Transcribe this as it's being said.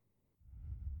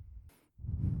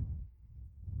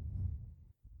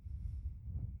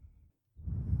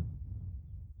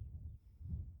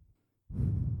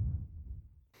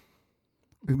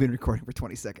We've been recording for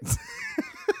 20 seconds.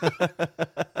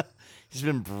 He's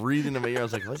been breathing in my ear. I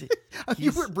was like, what's he?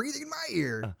 You were breathing in my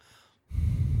ear.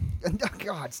 Oh,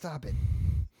 God, stop it.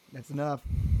 That's enough.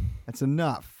 That's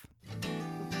enough.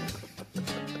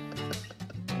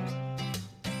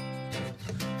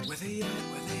 Where they at,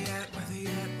 where they at, where they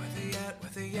at, where they at,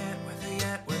 where they at, where they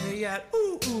at, where they at,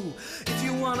 ooh, ooh. If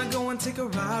you wanna go and take a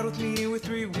ride with me, we're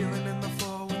three-wheeling in the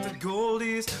fall with the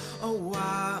goldies. Oh,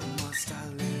 why must I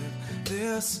live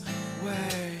this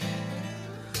way?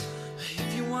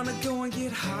 If you wanna go and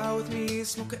get high with me,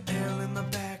 smoke a L in the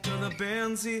back of the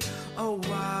Benzie. Oh,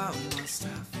 why must I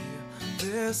feel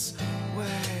this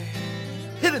way?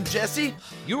 Hit him, Jesse.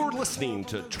 You're listening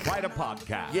to Try to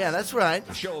Podcast. Yeah, that's right.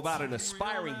 A show about an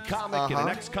aspiring comic and an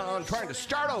ex-con trying to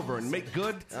start over and make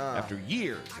good after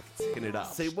years of fucking it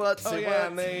up. Say what? Oh, Say yeah,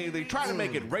 what? and they try to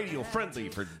make it radio-friendly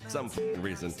for some fucking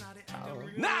reason.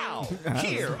 Now,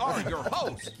 here are your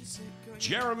hosts,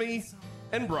 Jeremy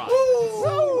and Brian.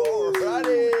 Woo!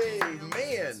 Friday,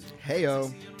 man.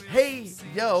 Hey-o. Hey,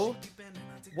 yo.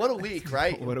 What a week,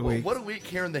 right? What a week. What a week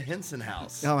here in the Henson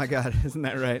house. Oh, my God. Isn't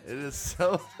that right? It is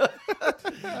so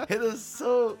it is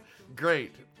so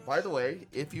great. By the way,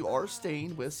 if you are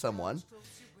staying with someone,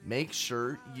 make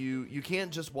sure you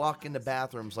can't just walk into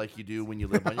bathrooms like you do when you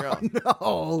live on your own.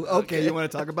 No. Okay, you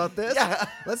want to talk about this? Yeah.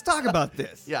 Let's talk about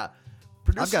this. Yeah.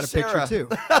 I've got a picture, too.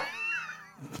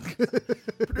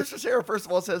 Producer Sarah, first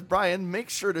of all, says, Brian, make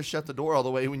sure to shut the door all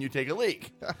the way when you take a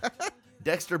leak.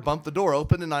 Dexter bumped the door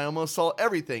open, and I almost saw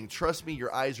everything. Trust me,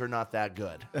 your eyes are not that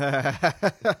good.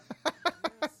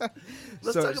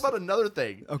 Let's talk about another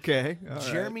thing. Okay. All right.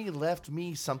 Jeremy left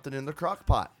me something in the crock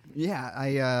pot.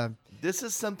 Yeah, This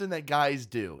is something that guys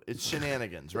do. It's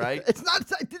shenanigans, right? It's not.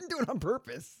 I didn't do it on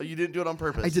purpose. Oh, you didn't do it on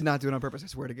purpose? I did not do it on purpose. I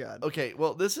swear to God. Okay,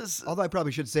 well, this is Although I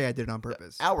probably should say I did it on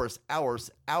purpose. hours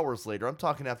later. I'm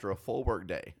talking after a full work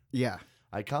day. Yeah.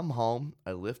 I come home.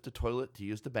 I lift the toilet to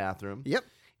use the bathroom. Yep.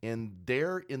 And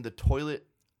there in the toilet,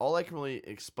 all I can really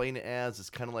explain it as is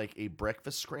kind of like a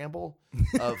breakfast scramble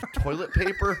of toilet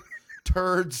paper,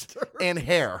 turds, and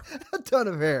hair. A ton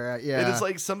of hair. Yeah. It is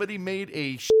like somebody made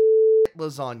a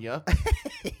lasagna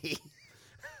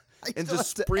and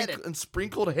just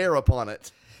sprinkled hair upon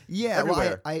it. Yeah.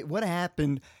 everywhere. Well, what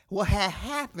happened? What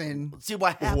happened? See,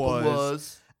 what happened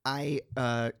was I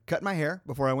cut my hair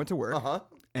before I went to work. Uh-huh.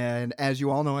 And as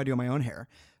you all know, I do my own hair.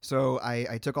 So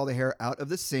I took all the hair out of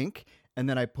the sink and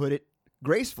then I put it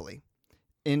gracefully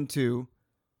into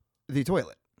the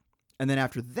toilet. And then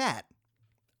after that,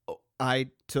 I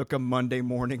took a Monday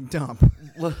morning dump.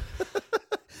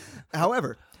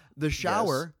 However, the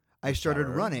shower I started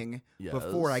running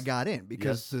before I got in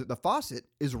because the faucet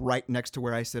is right next to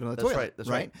where I sit on the That's toilet. right, that's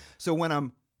right. So when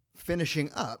I'm finishing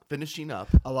up,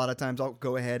 a lot of times I'll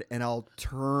go ahead and I'll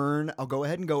go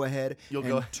ahead and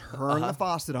turn the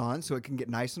faucet on so it can get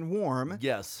nice and warm.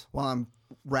 Yes. While I'm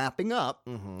wrapping up,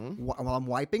 while I'm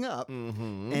wiping up,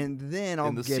 and then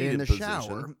I'll get in the shower.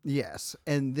 Position. Yes.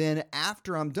 And then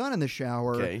after I'm done in the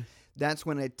shower, that's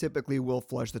when I typically will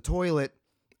flush the toilet,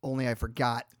 only I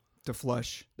forgot to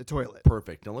flush the toilet.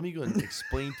 Perfect. Now let me go and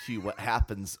explain to you what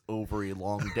happens over a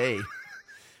long day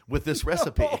with this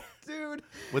recipe. Oh, dude.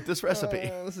 With this recipe.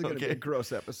 This is going to be a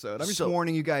gross episode. I'm just So-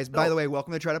 warning you guys. By the way,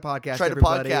 welcome to Try to Podcast, Try to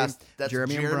everybody. Podcast. That's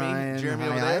Jeremy and Brian. Jeremy Hi,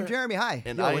 over there. I'm Jeremy. Hi.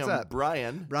 And Yo, I what's am up?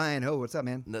 Brian. Brian, what's up,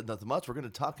 man? Nothing much. We're going to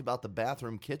talk about the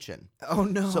bathroom kitchen. Oh,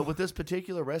 no. So with this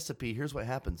particular recipe, here's what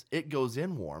happens. It goes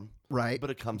in warm, Right. but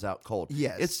it comes out cold.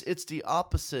 Yes. It's the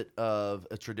opposite of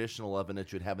a traditional oven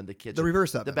that you'd have in the kitchen. The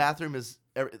reverse oven. The bathroom is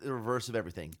the reverse of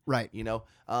everything. Right. You know,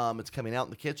 it's coming out in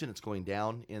the kitchen. It's going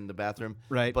down in the bathroom.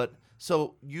 Right. But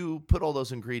so you put all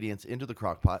those ingredients into the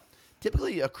crock pot.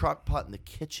 Typically, a crock pot in the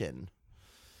kitchen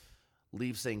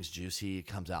leaves things juicy. It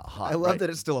comes out hot. I love right? that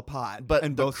it's still a pot. But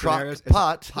in the both crock scenarios,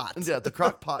 pot, it's yeah, the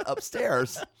crock pot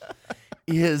upstairs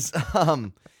is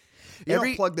you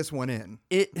don't plug this one in.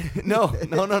 no.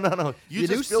 You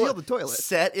just do fill seal it, the toilet.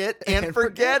 set it, and And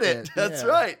forget forget it. it. That's Yeah.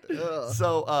 right. Ugh.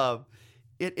 So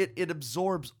it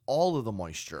absorbs all of the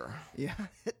moisture. Yeah,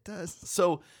 it does.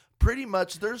 So pretty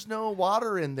much there's no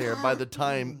water in there by the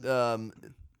time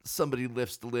somebody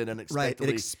lifts the lid Right. unexpectedly.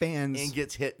 It expands and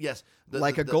gets hit. Yes,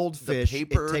 like a goldfish. The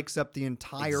paper it takes up the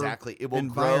entire exactly. It will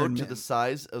environment. grow to the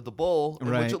size of the bowl in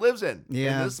Right. which it lives in.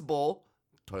 Yeah. In this bowl,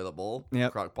 toilet bowl,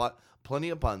 Yep. crock pot. Plenty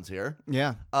of puns here.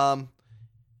 Yeah,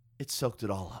 It soaked it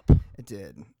all up. it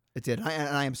did. It did. And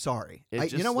I am sorry. It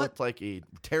just you know what? looked like a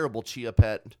terrible chia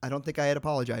pet. I don't think I had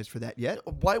apologized for that yet.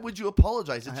 Why would you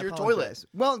apologize? It's I your apologize. toilet.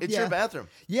 Well, it's yeah. your bathroom.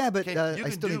 Yeah, but Okay, I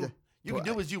still need to. You can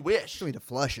do as you wish. Still need to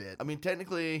flush it. I mean,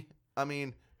 technically,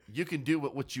 you can do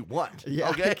what you want. Yeah,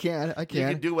 okay? I can. You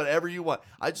can do whatever you want.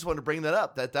 I just want to bring that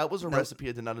up. That was a recipe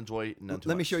I did not enjoy.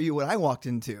 Let me show you what I walked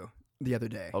into the other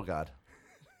day. Oh God.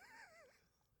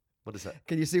 What is that?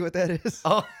 Can you see what that is?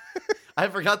 Oh, I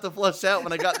forgot to flush out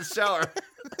when I got in the shower.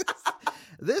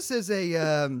 This is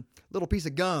a little piece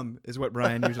of gum, is what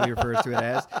Brian usually refers to it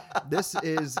as. This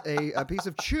is a piece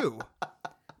of chew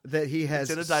that he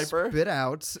has in a diaper. spit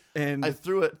out, and I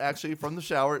threw it actually from the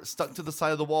shower. It stuck to the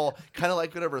side of the wall, kind of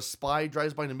like whenever a spy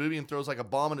drives by in a movie and throws like a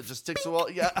bomb and it just sticks to the wall.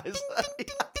 Yeah.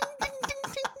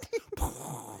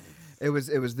 it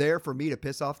was there for me to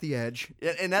piss off the edge.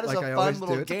 Yeah, and that is Like I a always fun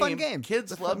do. little It's a game. fun game.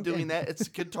 Kids It's a love fun doing game. that. It's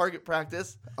good target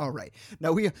practice. All right,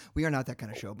 now we are not that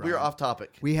kind of show, Brian. We're off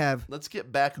topic. We have Let's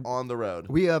get back on the road.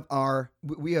 we are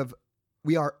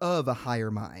of a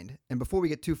higher mind. And before we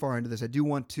get too far into this, I do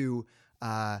want to.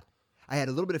 I had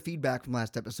a little bit of feedback from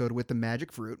last episode with the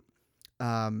magic fruit.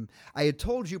 I had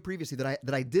told you previously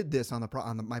that I did this on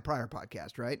my prior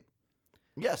podcast, right?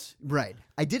 Yes. Right.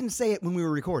 I didn't say it when we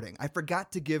were recording. I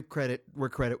forgot to give credit where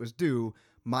credit was due.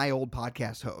 My old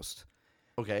podcast host.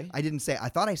 Okay. I didn't say. I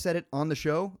thought I said it on the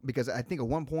show because I think at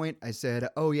one point I said,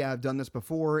 "Oh yeah, I've done this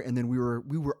before," and then we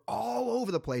were all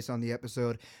over the place on the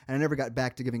episode, and I never got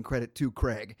back to giving credit to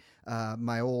Craig,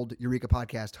 my old Eureka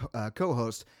podcast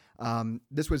co-host.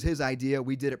 This was his idea.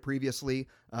 We did it previously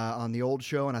on the old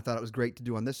show, and I thought it was great to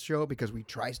do on this show because we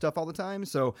try stuff all the time.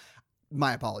 So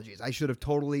my apologies. I should have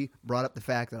totally brought up the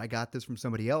fact that I got this from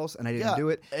somebody else, and I didn't do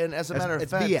it. And as a matter of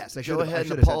it's fact, BS. I go should've- I ahead and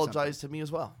should've said apologize to me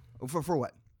as well. For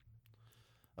what?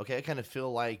 Okay, I kind of feel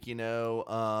like,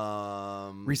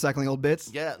 Recycling old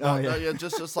bits? yeah, Oh, no, yeah,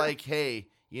 just like, hey,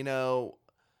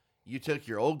 you took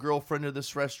your old girlfriend to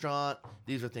this restaurant.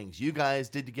 These are things you guys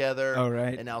did together. Oh,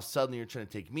 right. And now suddenly you're trying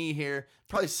to take me here.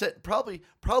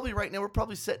 Probably right now we're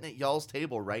probably sitting at y'all's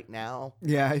table right now.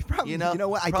 Yeah, probably, you know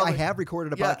what? I probably- have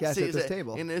recorded a podcast see, at this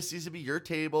table. And this used to be your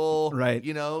table. Right.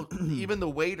 Even the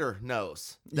waiter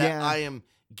knows that Yeah. I am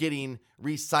getting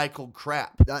recycled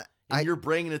crap. And you're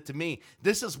bringing it to me.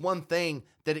 This is one thing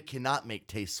that it cannot make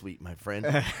taste sweet, my friend.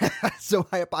 So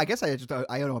I guess I owe an Thank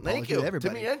apology you to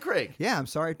everybody. me and Craig. Yeah, I'm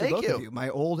sorry to Thank both you. of you, my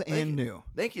old and new.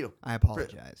 Thank you. I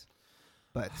apologize.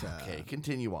 But Okay,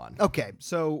 continue on. okay,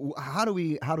 so how do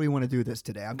we want to do this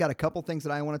today? I've got a couple things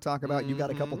that I want to talk about. You've got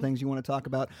a couple things you want to talk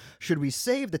about. Should we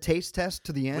save the taste test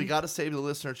to the end? We got to save the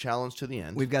listener challenge to the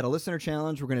end We've got a listener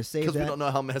challenge. We're going to save because that we don't know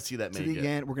how messy that to made the you.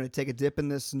 end. We're going to take a dip in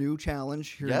this new challenge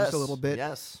here in Yes, just a little bit.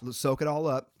 yes. Let's soak it all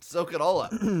up Soak it all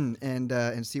up.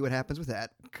 and see what happens with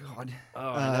that. God.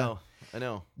 Oh, I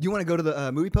know. Do you want to go to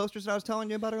the movie posters that I was telling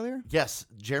you about earlier? Yes,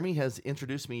 Jeremy has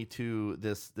introduced me to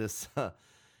this.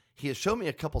 He has shown me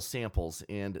a couple samples,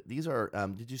 and these are.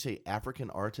 Did you say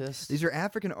African artists? These are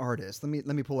African artists. Let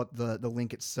me pull up the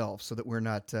link itself so that we're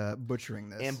not butchering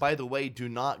this. And by the way, do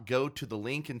not go to the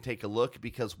link and take a look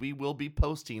because we will be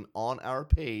posting on our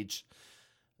page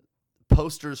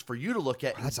posters for you to look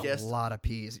at. That's and a guess. lot of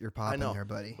peas you're I popping know. there,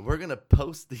 buddy. We're gonna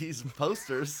post these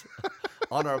posters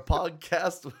on our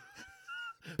podcast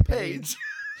page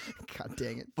God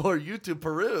dang it. for you to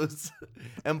peruse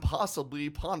and possibly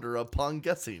ponder upon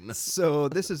guessing. So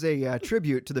this is a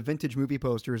tribute to the vintage movie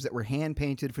posters that were hand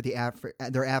painted for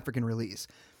their African release.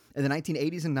 In the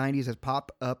 1980s and 90s, as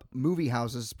pop-up movie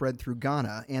houses spread through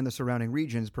Ghana and the surrounding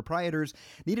regions, proprietors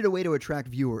needed a way to attract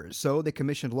viewers, so they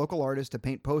commissioned local artists to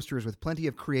paint posters with plenty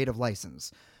of creative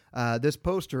license. This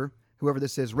poster, whoever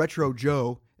this is, Retro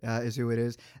Joe is who it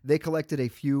is, they collected a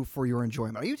few for your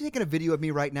enjoyment. Are you taking a video of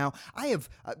me right now? I have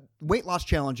weight loss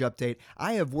challenge update.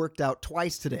 I have worked out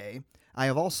twice today. I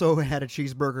have also had a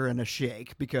cheeseburger and a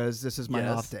shake because this is my Yes.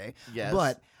 off day. Yes.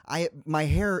 But my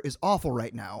hair is awful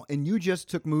right now, and you just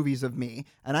took movies of me,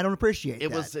 and I don't appreciate It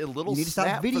that. was a little You need to stop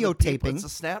snap for the people. videotaping. It's a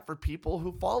snap for people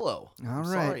who follow. All I'm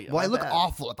right. Sorry Well, I about look that.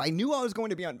 awful. If I knew I was going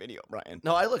to be on video, Brian.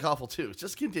 No, I look awful too.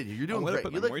 Just continue. You're doing I'm gonna great.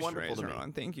 put You my look wonderful to me. moisturizer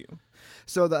on. Thank you.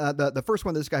 So the first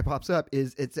one this guy pops up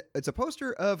is it's a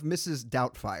poster of Mrs.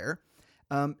 Doubtfire,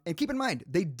 and keep in mind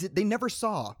they never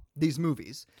saw these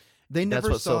movies. They That's never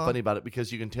what's saw. so funny about it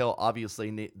because you can tell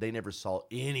obviously they never saw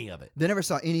any of it. They never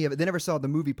saw any of it. They never saw the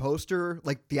movie poster,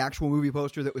 like the actual movie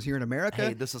poster that was here in America.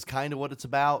 Hey, this is kind of what it's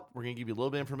about. We're going to give you a little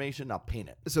bit of information. Now paint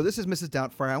it. So this is Mrs.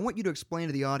 Doubtfire. I want you to explain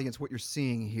to the audience what you're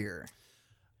seeing here.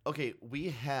 Okay, we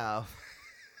have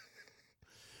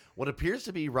what appears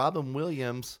to be Robin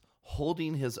Williams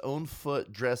holding his own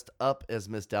foot dressed up as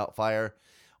Miss Doubtfire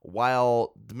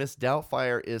while Miss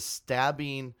Doubtfire is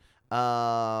stabbing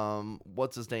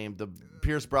what's his name? The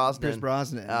Pierce Brosnan. Pierce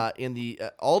Brosnan. In the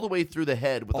all the way through the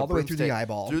head with All a the way through the broomstick,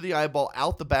 eyeball. through the eyeball,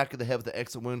 out the back of the head with the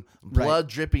exit wound, blood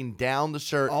dripping down the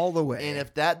shirt, All the way. And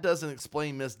if that doesn't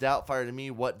explain Miss Doubtfire to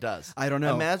me, what does? I don't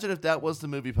know. Imagine if that was the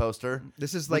movie poster.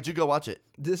 This is Would like you go watch it?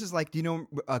 This is like, do you know,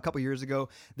 a couple years ago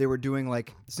they were doing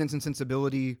like Sense and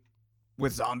Sensibility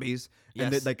with zombies,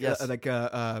 and Yes, they, like yes.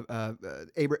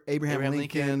 Abraham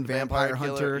Lincoln, Vampire Killer,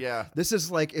 Hunter. yeah. This is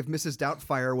like if Mrs.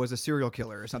 Doubtfire was a serial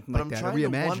killer or something But like I'm that. trying to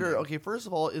Reimagining. wonder. Okay, first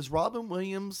of all, is Robin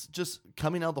Williams just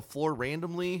coming out of the floor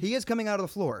randomly? He is coming out of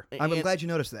the floor. I'm And- glad you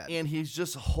noticed that. and he's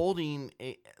just holding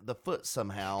the foot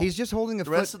somehow. He's just holding the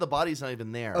the rest foot of the body's not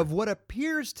even there. of what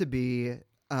appears to be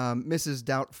Mrs.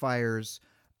 Doubtfire's.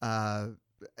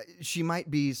 She might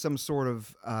be some sort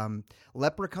of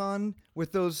leprechaun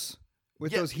with those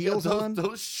those heels on.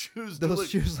 Those shoes. Those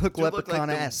shoes look do like the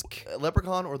leprechaun-esque.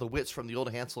 Leprechaun or the witch from the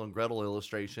old Hansel and Gretel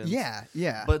illustration. Yeah.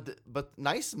 But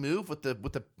nice move with the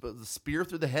spear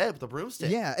through the head with the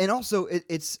broomstick. Yeah, and also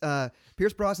it's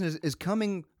Pierce Brosnan is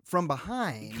coming from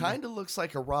behind, Kind of looks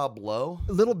like a Rob Lowe.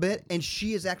 a little bit, and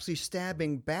she is actually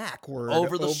stabbing backward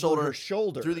Over the shoulder, her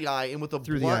shoulder through the eye, and with a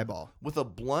Through the blunt, eyeball. with a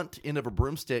blunt end of a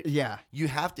broomstick. Yeah. you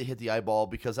have to hit the eyeball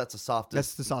because that's the softest.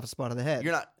 That's the softest spot of the head.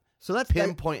 You're not so that's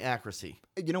pinpoint accuracy.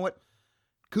 you know what?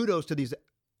 Kudos to these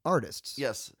artists.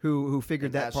 Yes. who figured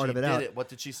And that as part she of it did out. What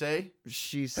did she say?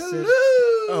 She said, Hello.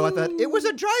 "Oh, I thought it was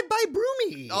a drive-by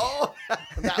broomy." Oh,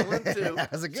 that one too.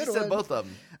 That was a good she said one. both of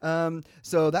them.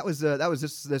 So that was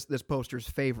this poster's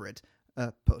favorite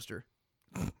poster.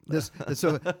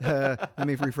 So let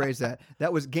me rephrase that.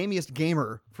 That was Gamiest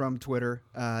Gamer from Twitter.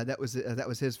 That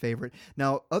was his favorite.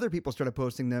 Now other people started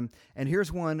posting them, and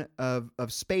here's one of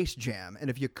Space Jam. And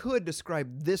if you could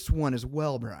describe this one as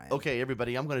well, Brian. Okay,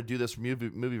 everybody, I'm going to do this movie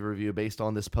review based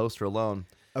on this poster alone.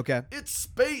 Okay. It's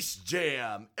Space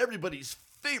Jam, everybody's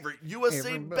favorite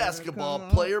USA Everybody basketball come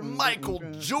player, on, Michael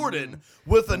welcome to Jordan,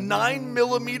 with a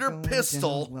 9mm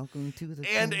pistol Welcome to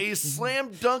the and a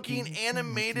slam dunking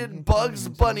animated Bugs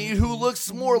Bunny who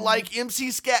looks more like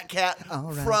MC Scat Cat All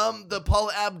right. from the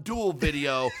Paula Abdul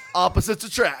video, Opposites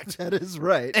Attract. That is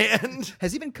right. And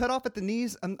Has he been cut off at the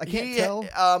knees? I can't he,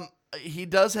 tell. He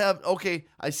does have, okay,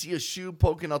 I see a shoe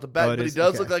poking out the back, Oh, it but he is? does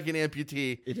Okay. look like an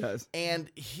amputee. He does. And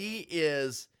he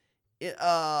is,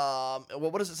 well,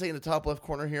 what does it say in the top left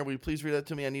corner here? Will you please read that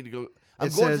to me? I need to go. I'm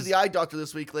It going to says- the eye doctor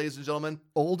this week, ladies and gentlemen.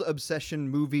 Old Obsession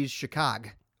Movies Chicago.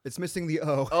 It's missing the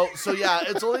O. Oh, so yeah,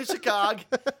 it's only Chicago,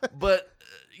 but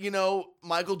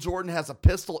Michael Jordan has a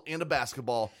pistol and a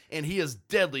basketball, and he is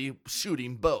deadly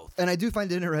shooting both. And I do find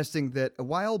it interesting that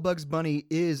while Bugs Bunny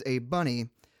is a bunny,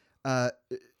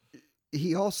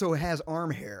 he also has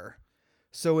arm hair.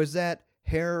 So is that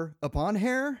hair upon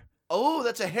hair? Oh,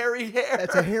 that's a hairy hair.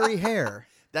 That's a hairy hair.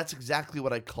 That's exactly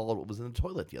what I called what was in the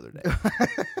toilet the other day.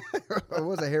 It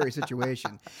was a hairy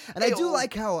situation. And I do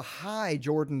like how high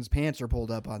Jordan's pants are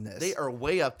pulled up on this. They are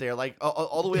way up there, like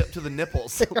all the way up to the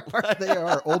nipples. They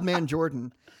are. Old man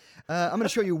Jordan. I'm going to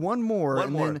show you one more. One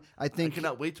and more. Then I think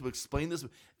cannot wait to explain this.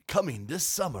 Coming this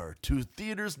summer to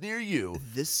theaters near you.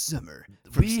 this summer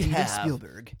from We Steven have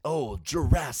Spielberg. Oh,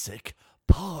 Jurassic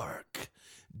Park.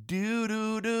 Do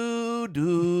do do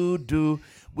do do.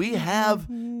 We have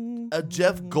a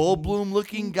Jeff Goldblum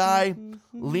looking guy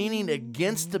leaning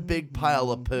against a big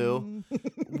pile of poo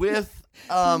with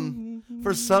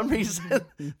for some reason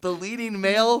the leading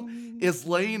male is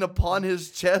laying upon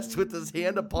his chest with his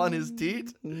hand upon his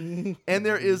teat, and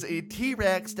there is a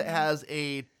T-Rex that has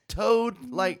a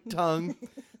toad-like tongue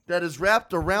that is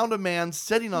wrapped around a man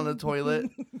sitting on the toilet.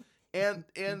 And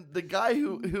the guy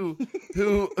who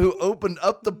opened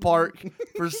up the park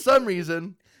for some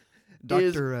reason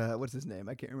Dr. What's his name?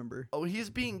 I can't remember. he's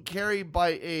being carried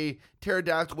by a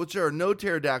pterodactyl, which there are no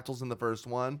pterodactyls in the first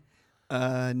one.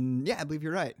 Yeah, I believe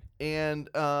you're right. And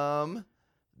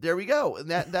there we go. And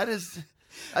that is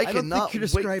I don't think cannot you're wait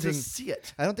to describing- see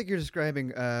it. I don't think you're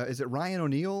describing. Is it Ryan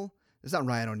O'Neal? It's not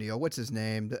Ryan O'Neal. What's his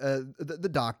name? The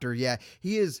doctor. Yeah,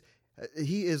 he is.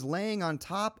 He is laying on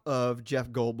top of Jeff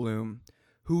Goldblum,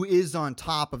 who is on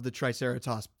top of the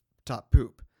Triceratops top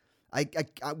poop.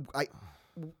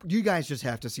 You guys just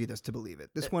have to see this to believe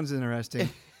it. This one's interesting.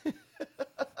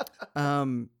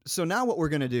 So now what we're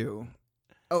gonna do?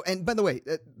 Oh, and by the way,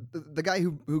 the guy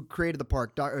who created the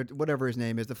park, or whatever his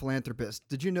name is, the philanthropist.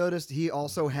 Did you notice he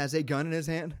also has a gun in his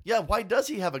hand? Yeah, why does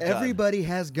he have a gun? Everybody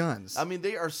has guns. I mean,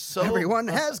 they are so Everyone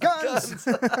has guns.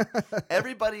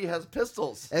 Everybody has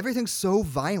pistols. Everything's so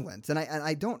violent, and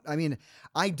I don't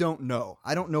know.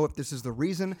 I don't know if this is the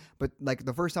reason, but like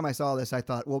the first time I saw this, I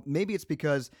thought, well, maybe it's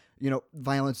because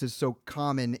violence is so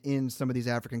common in some of these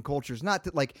African cultures. Not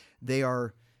that like they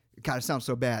are God, it sounds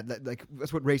so bad. Like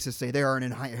that's what racists say. They are an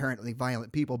inherently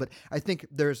violent people, but I think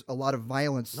there's a lot of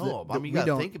violence. No, that I mean, you we got to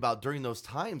don't think about during those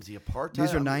times, the apartheid.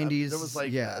 These are I mean, 90s, There was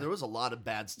there was a lot of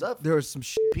bad stuff. There was some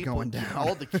shit People, going down.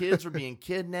 all the kids were being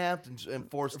kidnapped and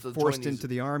forced to forced join these- into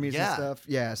the armies yeah, and stuff.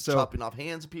 Yeah, so chopping off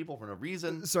hands of people for no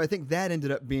reason. so I think that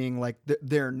ended up being like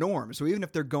their norm. So even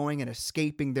if they're going and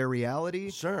escaping their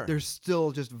reality, Sure. there's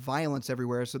still just violence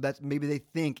everywhere. So that's maybe they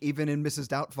think even in Mrs.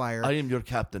 Doubtfire I am your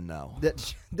captain now.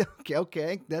 that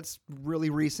okay, that's really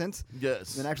recent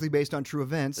Yes. and actually based on true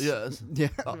events. Yes. Yeah.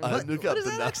 I am your captain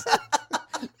now. Yes.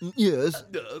 Yes.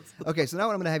 Okay, so now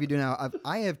what I'm going to have you do now,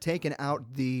 I have taken out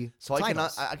the So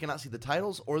titles. I cannot see the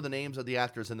titles or the names of the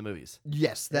actors in the movies.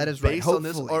 Yes, that And is right. Based on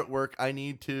this Hopefully. artwork, I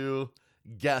need to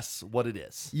guess what it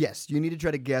is. Yes, you need to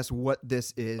try to guess what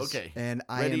this is. Okay, And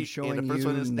I ready? am And showing the first you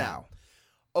one is now.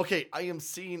 Okay, I am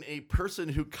seeing a person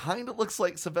who kind of looks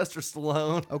like Sylvester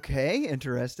Stallone. Okay,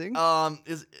 interesting.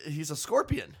 He's a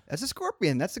scorpion. That's a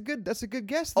scorpion. That's a good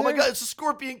guess. Oh my there. God, it's a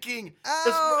Scorpion King. It's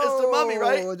the mummy,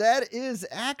 right? Oh, that is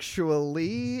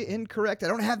actually incorrect. I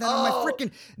don't have that on my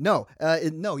freaking. No,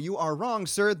 no, you are wrong,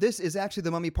 sir. This is actually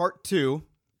the Mummy Part 2.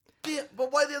 Yeah,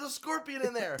 but why there's a scorpion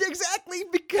in there? Exactly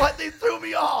because What? They threw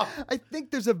me off. I think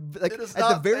there's a like It is at the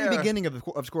not very fair. beginning of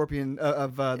Scorpion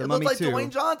of the It Mummy looked like 2. Dwayne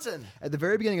Johnson. At the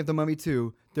very beginning of the Mummy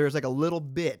 2, there's like a little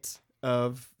bit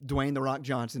of Dwayne the Rock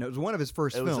Johnson. It was one of his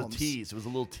first It was films. a tease. It was a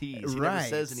little tease. He Right. never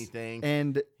says anything.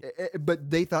 And but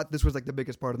they thought this was like the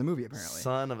biggest part of the movie. Apparently,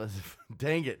 Son of a...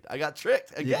 Dang it. I got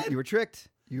tricked again. you were tricked.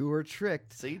 You were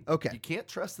tricked. See? Okay. You can't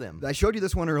trust them. I showed you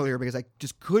this one earlier because I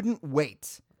just couldn't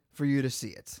wait for you to see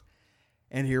it.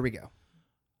 And here we go.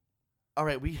 All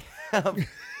right, we have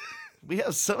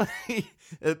somebody.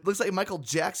 It looks like Michael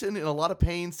Jackson in a lot of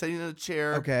pain, sitting in a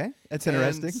chair. Okay, that's and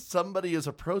interesting. somebody is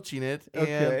approaching it.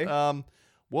 Okay. And,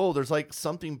 whoa, there's like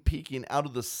something peeking out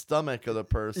of the stomach of the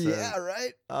person. Yeah,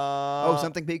 right. Oh,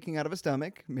 Something peeking out of a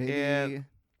stomach. Maybe and-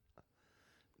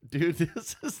 Dude,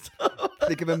 this is.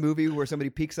 think of a movie where somebody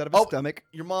peeks out of a Oh. stomach.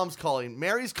 Your mom's calling.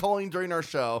 Mary's calling during our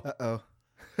show. Uh-oh.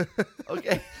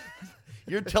 Okay.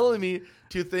 You're telling me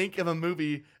to think of a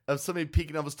movie of somebody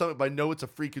peeking out of a stomach, but I know it's a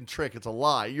freaking trick. It's a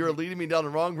lie. You're leading me down the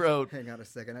wrong road. Hang on a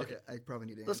second. I probably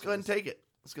need to Let's answer go ahead and this. take it.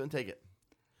 Let's go ahead and take it.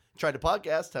 Try the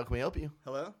podcast. How can we help you?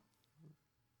 Hello?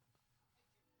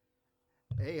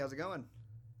 Hey, how's it going?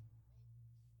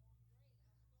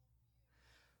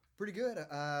 Pretty good.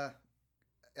 I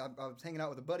was hanging out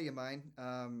with a buddy of mine.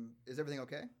 Is everything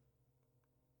okay?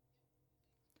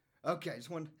 Okay, I just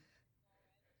wanted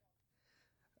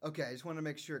to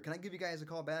make sure. Can I give you guys a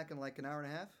call back in like an hour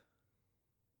and a half?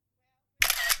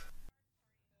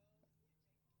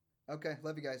 Okay,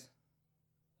 love you guys.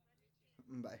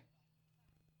 Bye.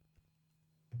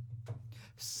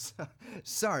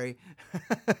 Sorry.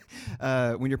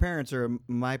 When your parents are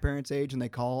my parents' age and they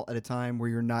call at a time where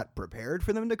you're not prepared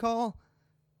for them to call,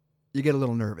 you get a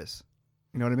little nervous.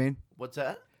 You know what I mean? What's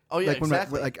that? Oh yeah, like when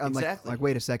exactly. I'm exactly. like,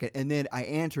 wait a second, and then I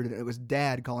answered it, and it was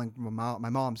Dad calling from my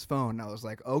mom's phone, and I was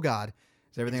like, oh God,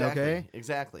 is everything okay?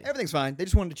 Exactly. Everything's fine. They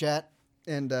just wanted to chat,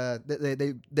 and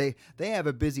they have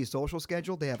a busy social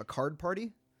schedule. They have a card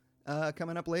party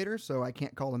coming up later, so I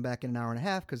can't call them back in an hour and a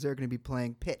half because they're going to be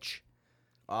playing pitch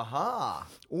Aha.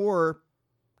 or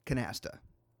canasta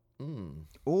Mm.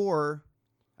 or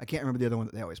I can't remember the other one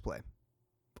that they always play.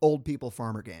 Old people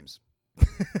farmer games.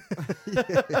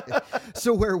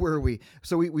 So where were we?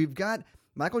 So we've got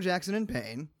Michael Jackson in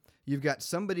pain. You've got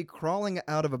somebody crawling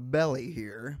out of a belly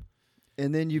here.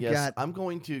 And then you've Yes, got I'm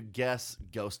going to guess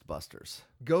Ghostbusters.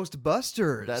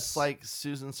 Ghostbusters. That's like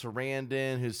Susan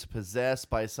Sarandon who's possessed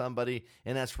by somebody,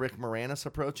 and that's Rick Moranis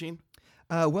approaching.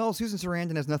 Well, Susan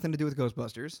Sarandon has nothing to do with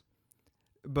Ghostbusters.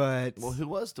 But Well, who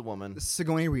was the woman?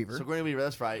 Sigourney Weaver. Sigourney Weaver,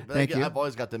 that's right. But Thank you. I've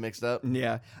always got them mixed up.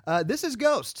 Yeah. This is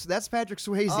Ghosts. That's Patrick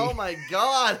Swayze. Oh my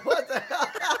God! What the hell?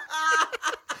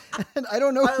 And I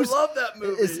don't know. I love that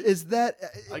movie. Is that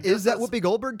I guess is that that's- Whoopi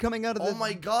Goldberg coming out of the? Oh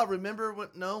my God! Remember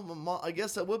what? No, I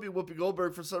guess that would be Whoopi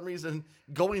Goldberg for some reason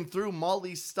going through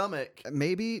Molly's stomach.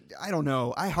 Maybe I don't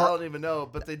know. I don't even know,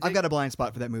 but they did. I've got a blind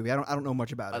spot for that movie. I don't know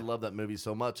much about I it. love that movie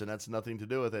so much, and that's nothing to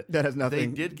do with it. That has They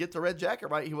nothing. did get the red jacket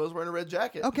right. He was wearing a red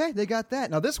jacket. Okay, they got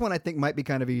that. Now this one I think might be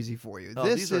kind of easy for you. No,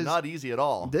 this these is are not easy at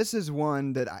all. This is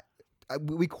one that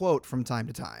we quote from time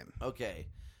to time. Okay,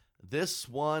 this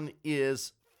one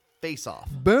is Face Off.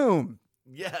 Boom.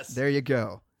 Yes. There you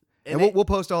go. And, And we'll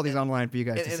post all these online for you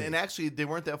guys to see. and actually, they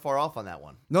weren't that far off on that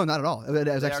one. No, not at all. It was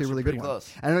They're actually a really good pretty one.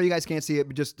 close. I know you guys can't see it,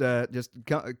 but just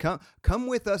come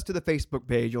with us to the Facebook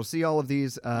page. You'll see all of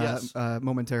these Yes.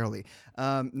 momentarily.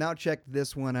 Now check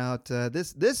this one out.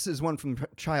 This is one from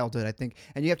childhood, I think,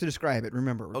 and you have to describe it.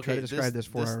 Remember, we're trying to describe this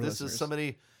for our this listeners. is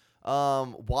somebody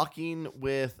walking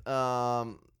with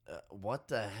what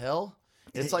the hell?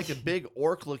 It's like a big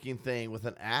orc-looking thing with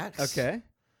an axe. Okay.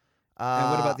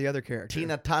 And what about the other character?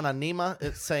 Tina Tananima?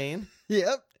 It's saying.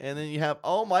 Yep. And then you have,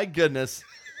 oh my goodness,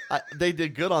 they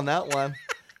did good on that one.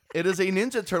 It is a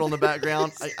Ninja Turtle in the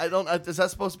background. I don't. Is that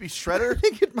supposed to be Shredder? I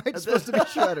think it might supposed to be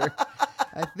Shredder.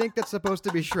 I think that's supposed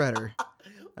to be Shredder.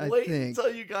 Wait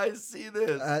until you guys see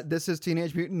this. This is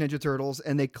Teenage Mutant Ninja Turtles,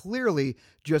 and they clearly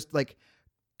just like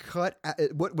cut.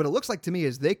 What it looks like to me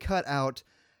is they cut out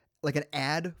like an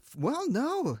ad. Well,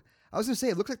 no, I was gonna say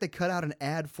it looks like they cut out an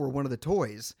ad for one of the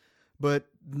toys, but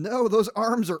no, those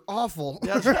arms are awful.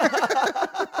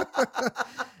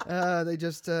 They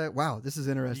just wow, this is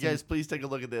interesting. You guys, please take a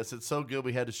look at this. It's so good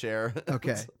we had to share.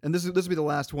 Okay, and this will be the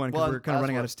last one because Well, we're kind of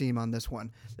running out one. of steam on this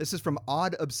one. This is from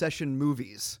Odd Obsession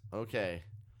Movies. Okay.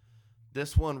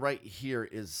 This one right here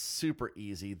is super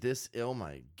easy. Oh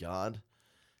my God.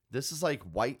 This is like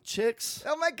White Chicks.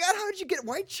 Oh my God, how did you get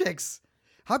White Chicks?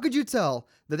 How could you tell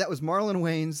that was Marlon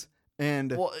Wayans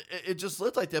and... Well, it just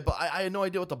looked like that, but I had no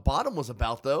idea what the bottom was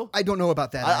about, though. I don't know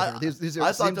about that either. These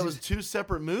I thought that was two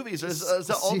separate movies. Is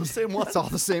that all the same one? It's all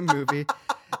the same movie.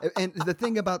 And the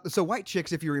thing about... So White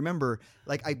Chicks, if you remember,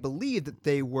 like I believe that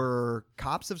they were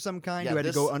cops of some kind who had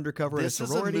to go undercover in a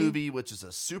sorority. This is a movie which is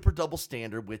a super double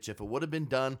standard, which if it would have been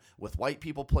done with white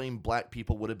people playing black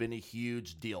people would have been a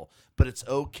huge deal. But it's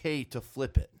okay to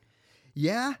flip it.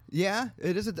 Yeah,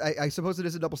 it is. I suppose it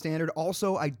is a double standard.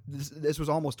 Also, this was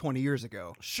almost 20 years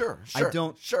ago. Sure. I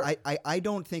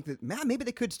don't think that. Man, maybe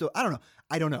they could still. I don't know.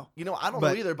 I don't know. I don't know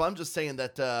either. But I'm just saying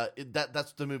that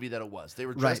that's the movie that it was. They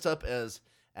were dressed up as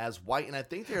white, and I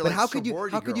think they're like sorority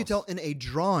girls. How could you tell in a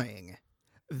drawing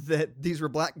that these were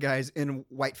black guys in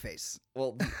whiteface?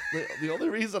 Well, the only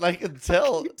reason I can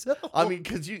tell, tell? I mean,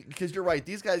 because you're right.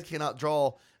 These guys cannot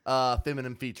draw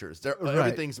feminine features.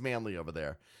 Everything's manly over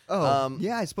there. Oh,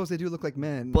 yeah, I suppose they do look like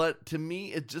men. But to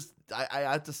me, it just I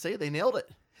have to say they nailed it.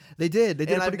 They did. They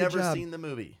did and a pretty I've good never job. seen the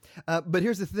movie. But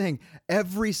here's the thing: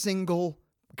 every single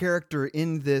character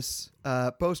in this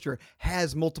poster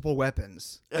has multiple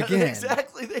weapons. Again,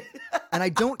 Exactly. and I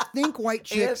don't think White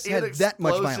Chicks and had that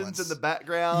much explosions violence in the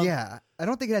background. Yeah, I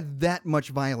don't think it had that much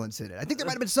violence in it. I think there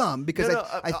might have been some because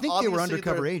I think they were obviously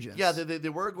undercover they're- agents. Yeah, they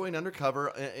were going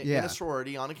undercover in Yeah. a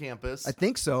sorority on a campus. I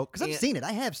think so because I've And- seen it.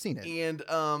 I have seen it. And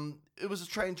it was to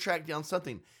try and track down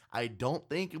something. I don't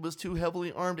think it was two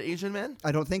heavily armed Asian men.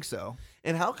 I don't think so.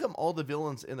 And how come all the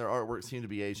villains in their artwork seem to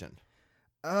be Asian?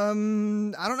 I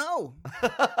don't know.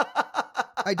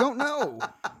 I don't know.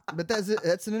 But that's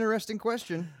an interesting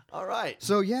question. All right.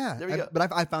 So yeah, There we go.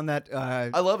 But I found that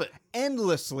I love it.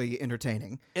 endlessly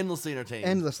entertaining. Endlessly entertaining.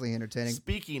 Endlessly entertaining.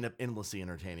 Speaking of endlessly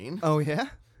entertaining, Oh yeah,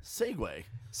 segue.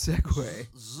 Segway.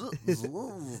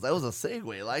 That was a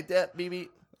segue. Like that, BB?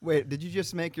 Wait, did you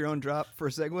just make your own drop for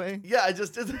a segue? Yeah, I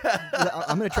just did that.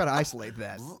 I'm going to try to isolate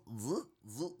that.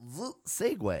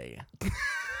 Segue.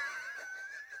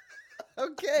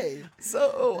 Okay.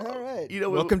 So, All right. you know,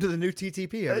 Welcome to the new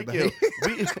TTP, Thank everybody.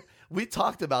 you. We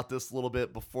talked about this a little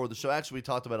bit before the show. Actually, we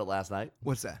talked about it last night.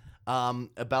 What's that?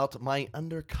 About my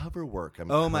undercover work.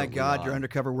 Oh my currently God, on. your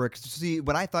undercover work. See,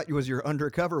 what I thought was your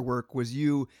undercover work was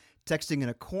you texting in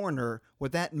a corner.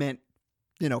 What that meant,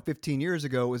 15 years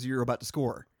ago was you were about to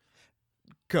score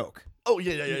Coke. Oh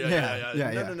yeah. Yeah. No.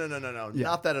 Yeah.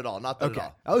 Not that at all. Not that Okay. at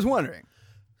all. I was wondering.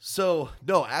 So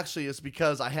no, actually, it's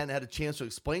because I hadn't had a chance to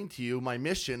explain to you my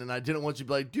mission, and I didn't want you to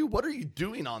be like, dude, what are you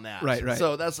doing on that? Right.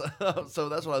 So that's what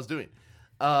I was doing.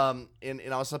 And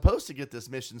I was supposed to get this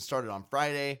mission started on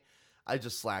Friday. I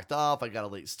just slacked off. I got a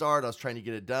late start. I was trying to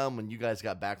get it done when you guys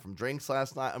got back from drinks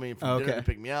last night. I mean, from dinner to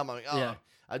pick me up. I'm like, Yeah.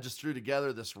 I just threw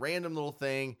together this random little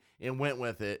thing and went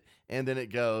with it. And then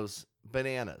it goes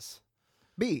bananas.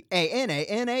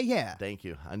 BANANA, yeah. Thank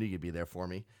you. I knew you'd be there for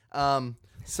me.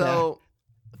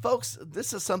 Folks,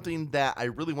 this is something that I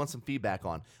really want some feedback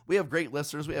on. We have great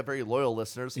listeners. We have very loyal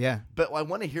listeners. Yeah. But I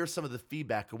want to hear some of the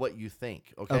feedback of what you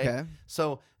think. Okay. Okay.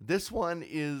 So this one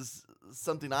is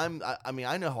something I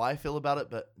know how I feel about it,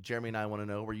 but Jeremy and I want to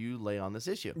know where you lay on this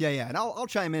issue. Yeah. And I'll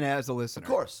chime in as a listener.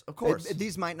 Of course.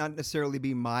 These might not necessarily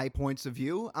be my points of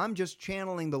view. I'm just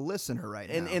channeling the listener right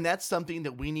now. And that's something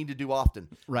that we need to do often.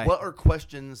 Right. What are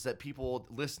questions that people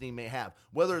listening may have?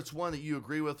 Whether it's one that you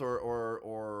agree with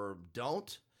or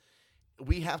don't,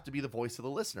 we have to be the voice of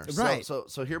the listener. Right. So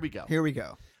here we go. Here we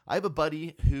go. I have a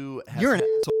buddy who has... You're an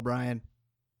asshole, Brian.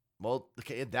 Well,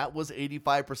 okay, that was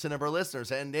 85% of our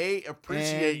listeners, and they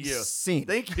appreciate And you. scene.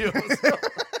 Thank you.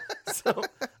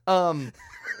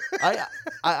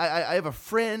 I have a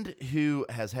friend who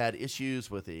has had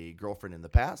issues with a girlfriend in the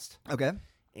past, Okay.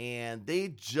 and they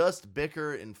just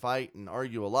bicker and fight and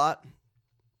argue a lot.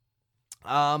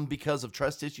 Because of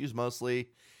trust issues mostly.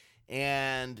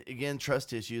 And again,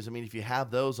 trust issues. I mean, if you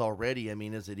have those already, I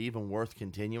mean, is it even worth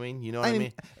continuing? You know what I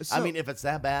mean? I mean, if it's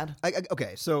that bad.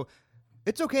 Okay, so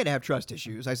it's okay to have trust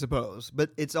issues, I suppose, but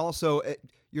it's also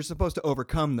you're supposed to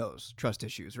overcome those trust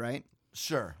issues, right?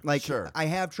 Sure. Like, sure. I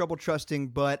have trouble trusting,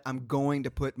 but I'm going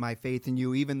to put my faith in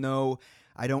you, even though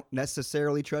I don't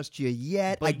necessarily trust you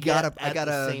yet. But I gotta. At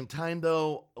the same time,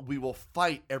 though, we will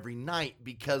fight every night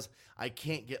because I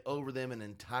can't get over them an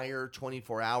entire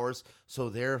 24 hours. So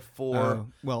therefore,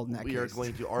 in that we case. are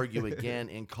going to argue again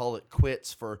and call it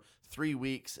quits for 3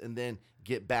 weeks, and then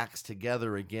get backs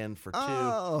together again for 2,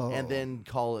 and then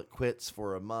call it quits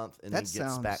for a month, and then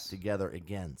get back together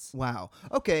again. Wow.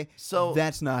 Okay. So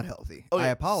that's not healthy. Okay, I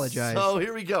apologize. So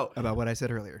here we go about what I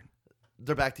said earlier.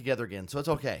 They're back together again, so it's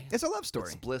okay. It's a love story.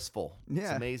 It's blissful. Yeah.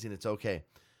 It's amazing. It's okay.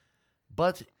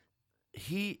 But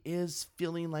he is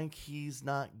feeling like he's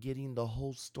not getting the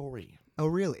whole story. Oh,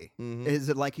 really? Mm-hmm. Is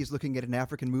it like he's looking at an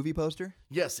African movie poster?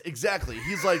 Yes, exactly.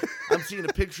 He's like, I'm seeing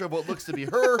a picture of what looks to be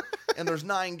her, and there's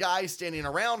 9 guys standing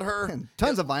around her. And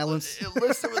tons of violence.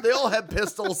 They all have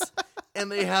pistols,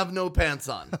 and they have no pants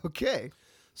on. Okay.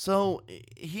 So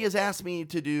he has asked me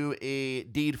to do a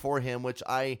deed for him, which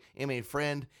I am a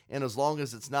friend, and as long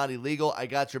as it's not illegal, I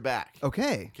got your back.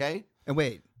 Okay. Okay? And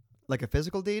wait, like a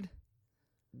physical deed?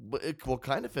 Well,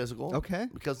 kind of physical. Okay.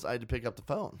 Because I had to pick up the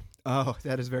phone. Oh,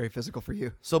 that is very physical for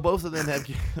you. So both of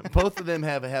them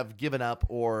have given up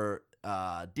or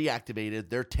deactivated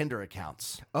their Tinder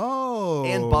accounts. Oh.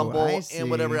 And Bumble and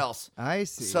whatever else. I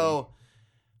see. So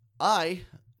I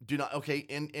do not. Okay,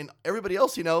 and everybody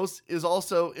else he knows is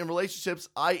also in relationships.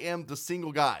 I am the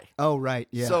single guy. Oh, right.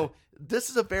 Yeah. So this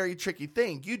is a very tricky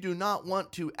thing. You do not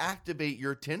want to activate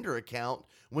your Tinder account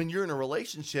when you're in a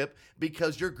relationship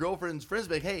because your girlfriend's friends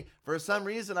be like, hey, for some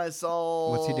reason I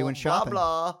saw what's he doing shopping?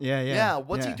 Blah, blah. Yeah. Yeah,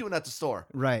 what's he doing at the store?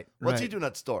 Right. What's he doing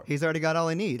at the store? He's already got all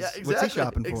he needs. Yeah, exactly. What's he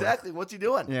shopping for? Exactly. What's he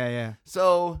doing? Yeah.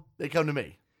 So they come to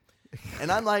me.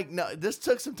 And I'm like, no, this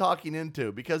took some talking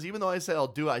into because even though I say I'll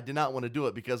do it, I did not want to do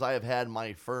it because I have had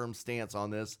my firm stance on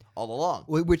this all along.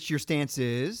 Which your stance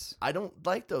is? I don't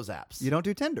like those apps. You don't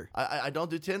do Tinder. I don't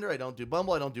do Tinder. I don't do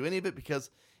Bumble. I don't do any of it because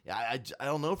I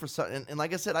don't know for some. And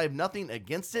like I said, I have nothing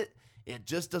against it. It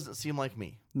just doesn't seem like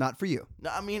me. Not for you. No,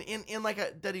 I mean,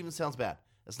 that even sounds bad.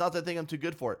 It's not that I think I'm too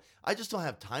good for it. I just don't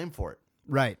have time for it.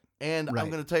 Right. And Right. I'm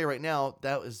going to tell you right now,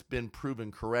 that has been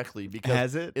proven correctly because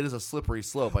Has it? It is a slippery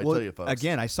slope, I tell you, folks.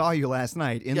 Again, I saw you last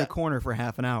night in the corner for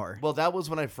half an hour. Well, that was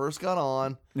when I first got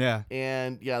on. Yeah.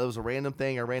 And yeah, there was a random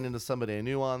thing. I ran into somebody I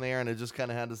knew on there, and I just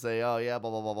kind of had to say, oh, yeah, blah,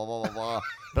 blah, blah, blah, blah, blah, blah.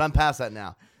 But I'm past that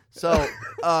now. So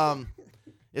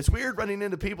it's weird running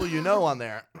into people you know on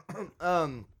there.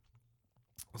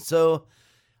 So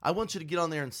I want you to get on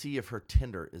there and see if her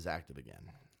Tinder is active again.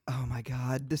 Oh, my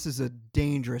God. This is a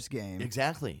dangerous game.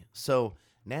 Exactly. So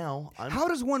now How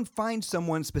does one find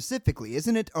someone specifically?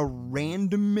 Isn't it a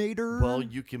randomator? Well,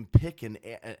 you can pick an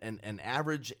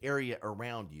average area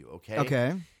around you, okay?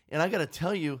 Okay. And I got to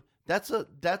tell you, that's a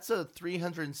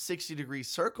 360-degree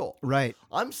circle. Right.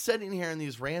 I'm sitting here in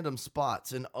these random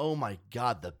spots, and oh my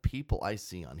God, the people I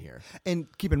see on here. And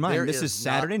keep in mind, There this is is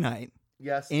Saturday night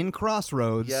Yes. in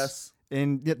Crossroads. Yes.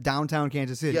 In downtown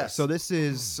Kansas City. Yes. So this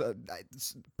is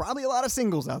it's probably a lot of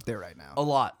singles out there right now. A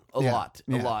lot.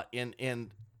 Yeah.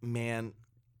 And man,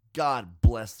 God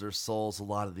bless their souls, a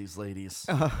lot of these ladies.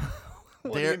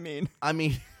 What do you mean? I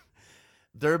mean,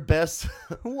 their best...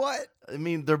 What? I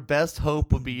mean, their best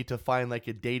hope would be to find like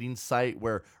a dating site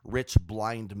where rich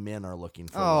blind men are looking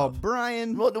for Oh, love.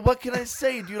 Brian. Well, what can I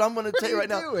say, dude? I'm going to tell you right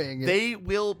now. doing? They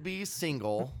will be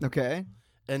single Okay.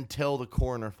 until the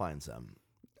coroner finds them.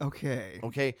 Okay.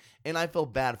 Okay? And I feel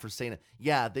bad for saying it.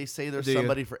 Yeah, they say there's Do you?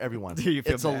 somebody for everyone. Do you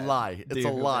feel it's bad? a lie. Do It's you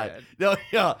a feel lie. bad? No,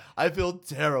 yeah, I feel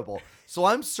terrible. So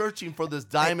I'm searching for this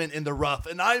diamond in the rough,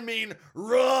 and I mean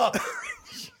rough.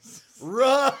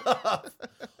 Rough.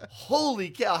 Holy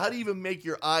cow. How do you even make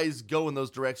your eyes go in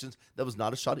those directions? That was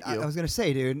not a shot at you. I was going to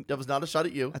say, dude, That was not a shot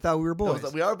at you. I thought we were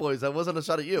boys. We are boys. That wasn't a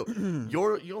shot at you.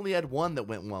 You only had one that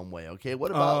went one way. Okay,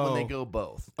 what about when they Oh. go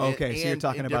both? Okay, so you're And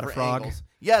talking in about a different frog? angles.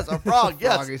 Yes, a frog.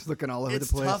 Yes, Frog is looking all over it's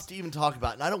the place. tough to even talk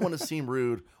about, and I don't want to seem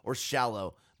rude or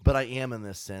shallow, but I am in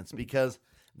this sense because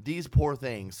these poor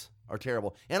things are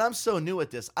terrible. And I'm so new at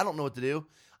this. I don't know what to do.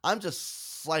 I'm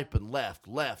just swiping left,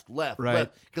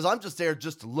 Right. because I'm just there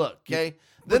just to look. Okay,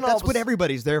 But all that's of a what s-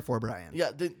 everybody's there for, Brian.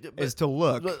 Yeah, is to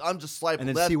look I'm just swiping and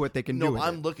then left. see what they can do No, with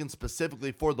I'm it. looking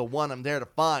specifically for the one I'm there to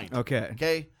find. Okay.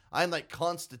 Okay. I'm like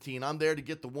Constantine. I'm there to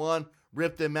get the one,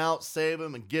 rip them out, save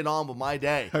them, and get on with my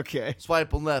day. Okay.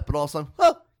 Swiping left, but all of a sudden,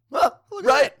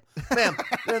 right, ma'am.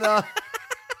 Then,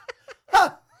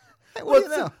 Hey, what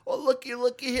do you know? Well,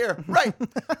 looky here, right?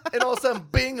 And all of a sudden,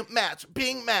 bing, match.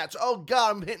 Oh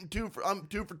God, I'm 2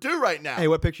 for 2 right now. Hey,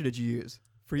 what picture did you use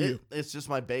for you? It's just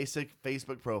my basic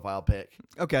Facebook profile pic.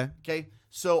 Okay. Okay,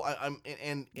 so I'm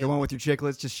The one with your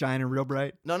chiclets just shining real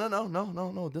bright? no.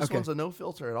 This Okay. one's a no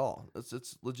filter at all.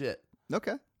 It's legit.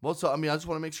 Okay. Well, so I mean, I just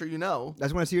want to make sure you know. I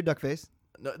just want to see your duck face.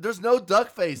 No, there's no duck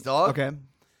face, dog. Okay.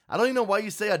 I don't even know why you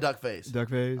say a duck face. Duck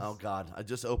face. Oh God, I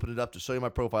just opened it up to show you my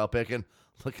profile pic, and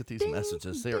look at these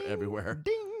messages. They are everywhere.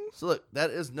 Ding. So look,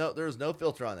 there's no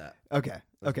filter on that. Okay.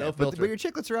 Okay. no but filter. your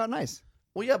chiclets are out nice.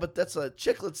 Well, yeah, but that's a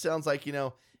chiclet. Sounds like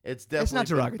it's definitely It's not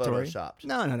been derogatory. photoshopped.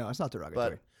 No. It's not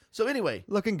derogatory. But so anyway,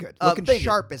 Looking good. Uh, Looking thank you.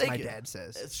 sharp, as Thank my you. dad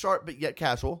says. it's sharp but yet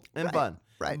casual and Right, fun.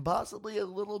 right. And possibly a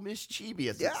little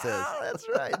mischievous. Yeah, it says. that's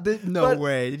right. No But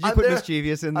way. Did you I'm put there.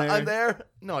 mischievous in there? I'm there.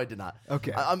 No, I did not.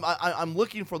 Okay. I'm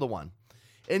looking for the one,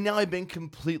 and now I've been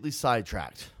completely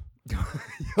sidetracked. Oh,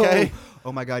 Okay.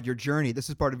 oh my God, your journey. This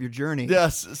is part of your journey.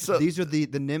 Yes. So These are the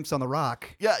nymphs on the rock.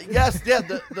 yeah.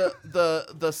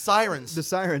 The sirens. The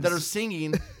sirens. that are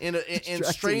singing in Distracting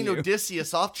straying you.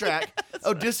 Odysseus off track.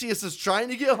 Odysseus is trying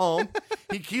to get home.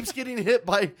 He keeps getting hit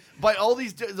by all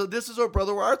these. This is our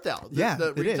brother, where art thou? Yeah, the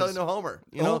it retelling is. of Homer.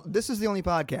 You Oh, know. this is the only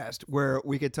podcast where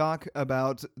we could talk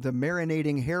about the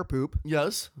marinating hair poop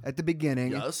Yes. at the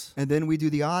beginning. Yes. And then we do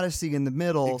the Odyssey in the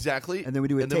middle. Exactly. And then we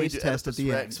do a And then we taste do test at Oedipus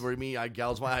the Rex, end. where I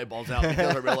gouge my eyeballs out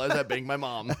because I realized I banged my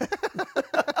mom.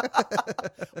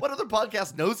 What other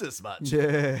podcast knows this much?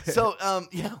 Yeah. So,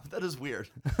 yeah, that is weird.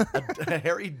 A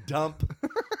hairy dump,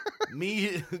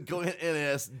 me going in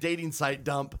a dating site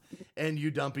dump, and you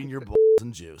dumping your balls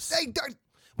and juice. Hey,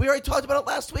 We already talked about it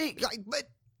last week. but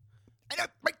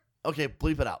Okay,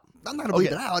 bleep it out. I'm not going to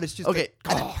bleep Okay. it out. It's just Okay.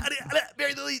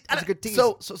 That's a good tease.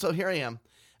 So here I am,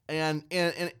 and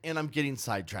I'm getting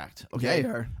sidetracked. Okay, Yeah,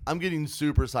 you are. I'm getting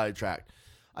super sidetracked.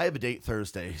 I have a date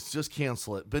Thursday. Just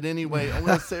cancel it. But anyway, I'm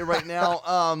going to say right now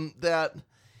that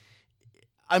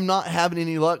I'm not having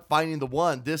any luck finding the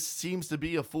one. This seems to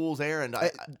be a fool's errand.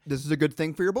 This is a good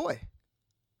thing for your boy,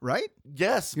 right?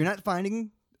 Yes. You're not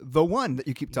finding the one that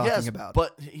you keep talking yes, about.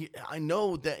 but I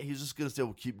know that he's just going to say,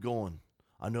 well, keep going.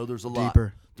 I know there's a lot.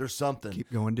 Deeper. There's something.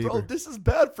 Keep going deeper. Bro, this is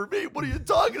bad for me. What are you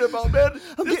talking about, man?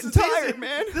 I'm This getting is tired, easy.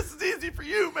 man. This is easy for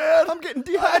you, man. I'm getting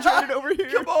dehydrated over here.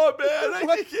 Come on, man.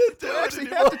 I can't do Do I it actually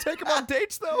anymore. have to take him on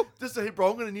dates, though? Just say, hey, bro,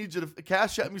 I'm going to need you to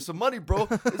cash out me some money, bro.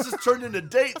 This is turned into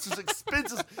dates. There's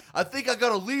expenses. I think I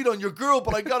got a lead on your girl,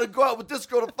 but I got to go out with this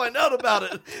girl to find out about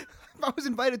it. I was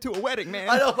invited to a wedding, man.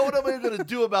 I know. What am I going to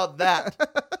do about that?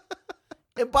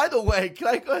 And by the way, can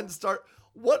I go ahead and start?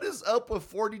 What is up with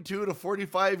 42 to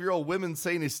 45-year-old women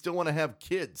saying they still want to have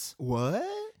kids? What?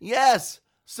 Yes.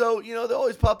 So, they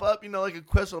always pop up, like a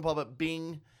question will pop up,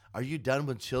 Bing, are you done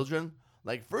with children?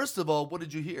 Like, first of all, what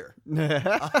did you hear?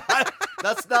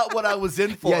 That's not what I was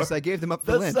in for. Yes, I gave them up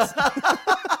for Lent.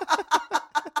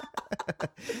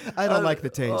 I don't like the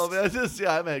taste. Oh, man,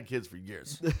 I haven't had kids for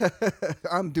years.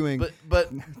 I'm doing.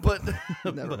 But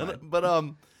Never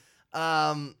mind.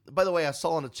 by the way, I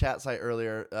saw on a chat site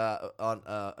earlier on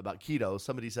about keto.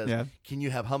 Somebody says, Yeah. "Can you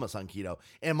have hummus on keto?"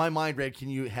 And my mind read, "Can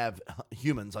you have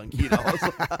humans on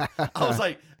keto?" I was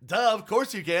like, "Duh, of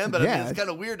course you can." But I Yeah, mean, it's kind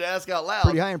of weird to ask out loud.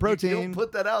 pretty high in You protein. don't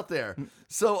put that out there.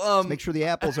 So Make sure the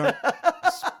apples aren't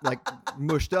like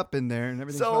mushed up in there and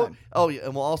everything's so fine. oh yeah,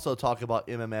 and we'll also talk about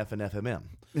MMF and FMM.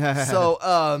 So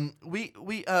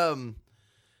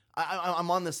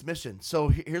I'm on this mission. So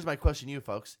here's my question to you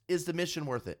folks: is the mission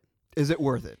worth it? Is it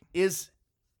worth it? Is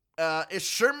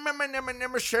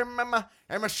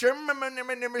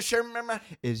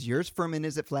Is yours ferment?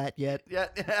 Is it flat yet? yeah.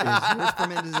 Is yours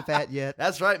ferment? Is it fat yet?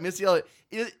 That's right, Missy Elliott.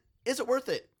 Is it worth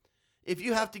it? If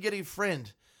you have to get a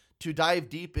friend to dive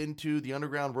deep into the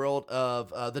underground world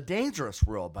of the dangerous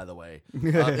world, by the way, of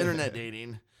internet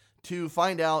dating, to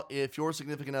find out if your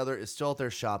significant other is still out there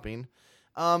shopping,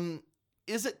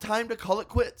 is it time to call it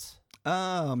quits?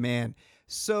 Oh man.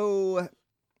 So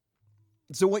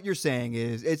what you're saying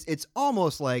is it's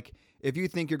almost like if you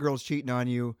think your girl's cheating on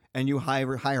you and you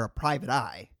hire a private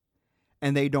eye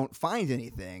and they don't find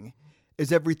anything,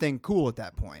 is everything cool at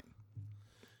that point?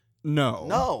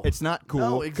 No, it's not cool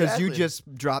No, because you exactly.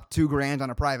 just dropped $2,000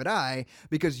 on a private eye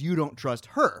because you don't trust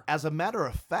her. As a matter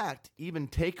of fact, even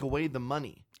take away the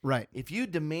money. Right. If you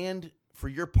demand for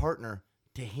your partner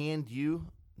to hand you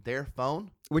their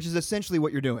phone, Which is essentially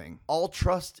what you're doing. all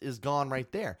trust is gone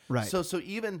right there. Right. So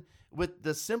even with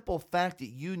the simple fact that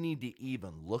you need to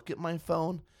even look at my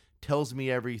phone tells me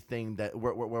everything that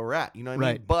where we're at. You know what I mean?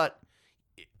 Right. But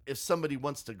if somebody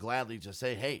wants to gladly just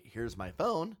say, "Hey, here's my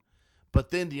phone," But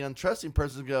then the untrusting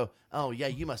person go, oh yeah,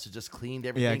 you must have just cleaned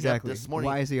everything exactly. up this morning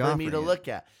Why is he for me offering to it? look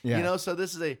at. Yeah. You know, so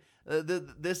this is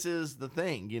this is the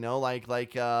thing. You know,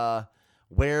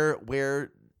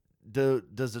 where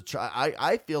does the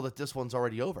I feel that this one's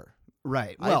already over.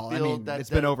 Right. I Well, I feel mean, that- it's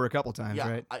been that- over a couple times, Yeah,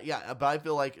 right? but I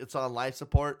feel like it's on life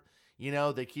support. You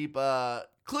know, they keep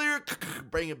clear,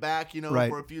 bring it back. You know, Right.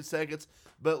 for a few seconds,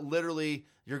 but literally,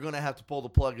 you're gonna have to pull the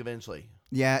plug eventually.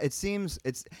 Yeah, it seems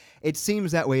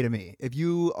that way to me. If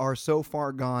you are so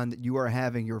far gone that you are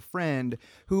having your friend,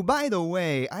 who, by the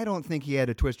way, I don't think he had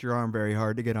to twist your arm very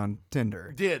hard to get on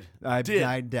Tinder. I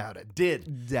doubt it. Doubt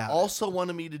it. Also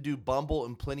wanted me to do Bumble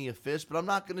and Plenty of Fish, but I'm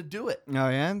not gonna do it, Oh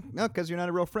yeah, no, because you're not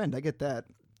a real friend. I get that.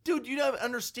 dude. You don't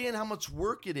understand how much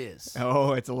work it is.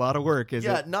 Oh, it's a lot of work, is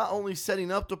Yeah, it? not only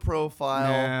setting up the profile.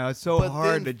 Yeah, it's so but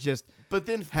hard then- to just But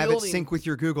then have it fielding, sync with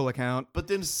your Google account, But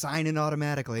then, sign in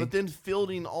automatically. but then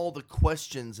fielding all the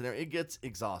questions and it gets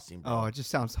exhausting, bro. Oh, it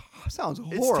just sounds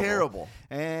horrible. It's terrible.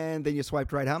 And then you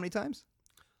swiped right how many times?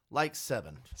 Like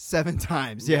 7. 7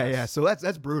 times. Yeah, Yes. yeah. So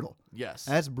that's brutal. Yes.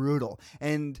 That's brutal.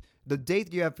 And the date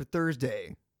that you have for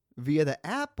Thursday, via the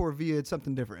app or via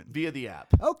something different? Via the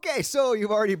app. Okay, so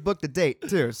you've already booked a date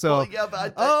too. So Well, yeah,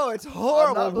 but it's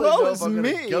horrible. I'm not really Woe know is if I'm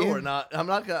gonna me. go or not. I'm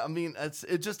not gonna. I mean,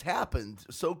 it just happened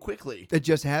so quickly. It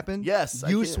just happened. Yes, I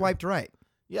you can't- swiped right.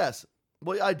 Yes.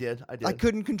 Well, I did. I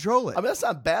couldn't control it. I mean, that's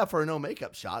not bad for a no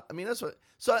makeup shot. I mean, that's what.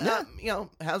 So, Yeah. you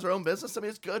know, has her own business. I mean,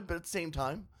 it's good, but at the same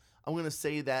time, I'm gonna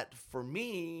say that for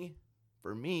me,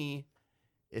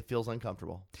 it feels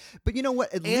uncomfortable, But you know what?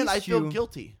 At and least I feel you,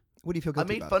 guilty. What do you feel I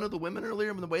guilty made about? fun of the women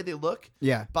earlier and the way they look.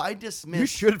 Yeah. But I dismissed. You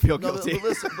should feel No, guilty. But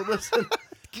listen.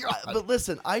 But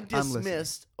listen, I listening.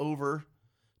 dismissed over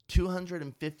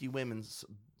 250 women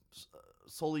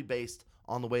solely based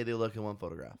on the way they look in one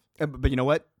photograph. But you know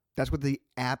what? That's what the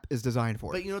app is designed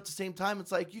for. But you know, at the same time,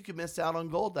 it's like you could miss out on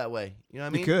gold that way. You know what I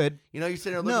mean? You could. You know, you're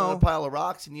sitting there looking No. at a pile of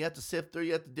rocks, and you have to sift through.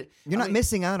 You have to. You're not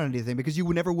missing out on anything because you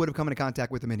never would have come into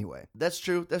contact with them anyway. That's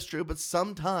true. That's true. But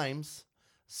sometimes,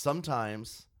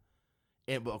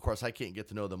 and well, of course, I can't get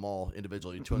to know them all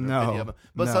individually, 250 of them.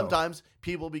 But no. sometimes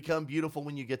people become beautiful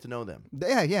when you get to know them.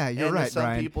 Yeah, you're And there's right, some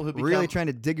Brian. people who really become- trying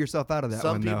to dig yourself out of that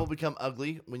Some one, people though. become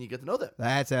ugly when you get to know them.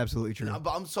 That's absolutely true.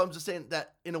 So I'm just saying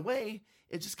that in a way,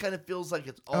 it just kind of feels like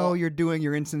it's all. Oh, you're doing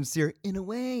your insincere in a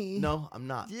way. No, I'm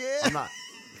not. Yeah. I'm not.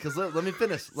 Because let me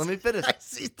finish. Let me finish. I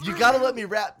see You through got to it. let me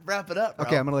wrap it up, bro.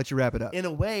 Okay, I'm gonna let you wrap it up. In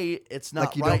a way, it's not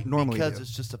Like you don't right normally because do.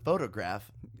 it's just a photograph.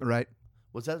 Right?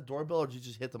 Was that a doorbell or did you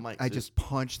just hit the mic? I Sue? just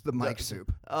punched the mic Yeah.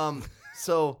 soup.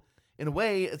 So in a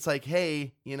way, it's like,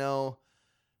 hey, you know,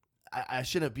 I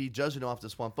shouldn't be judging off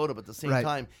this one photo, but at the same Right.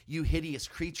 time, you hideous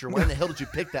creature, why in the hell did you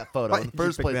pick that photo Why in the did you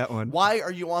first pick place? that one? Why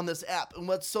are you on this app? And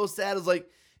what's so sad is like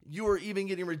you are even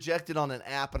getting rejected on an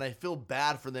app, and I feel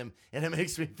bad for them, and it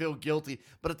makes me feel guilty.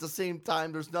 But at the same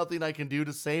time, there's nothing I can do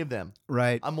to save them.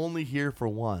 Right? I'm only here for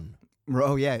one,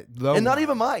 Oh yeah. and not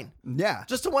even mine. Yeah.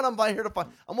 Just the one I'm here to find.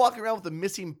 I'm walking around with a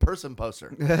missing person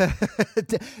poster.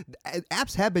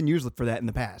 Apps have been used for that in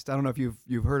the past. I don't know if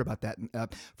you've heard about that.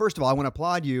 First of all, I want to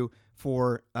applaud you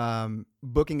for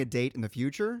booking a date in the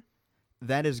future.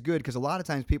 That is good because a lot of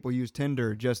times people use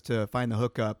Tinder just to find the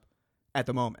hookup at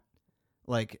the moment.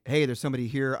 Like, hey, there's somebody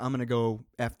here. I'm gonna go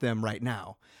F them right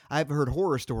now. I've heard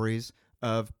horror stories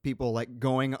of people like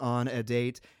going on a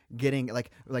date, getting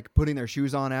like putting their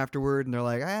shoes on afterward, and they're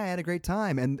like, I had a great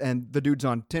time, and the dude's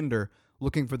on Tinder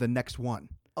looking for the next one.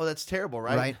 Oh, that's terrible,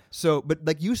 right? So, but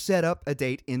like you set up a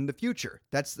date in the future.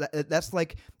 That's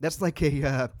like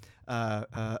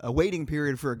a waiting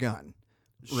period for a gun.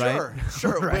 Right?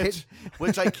 Sure, Right?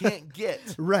 which I can't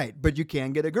get. Right, but you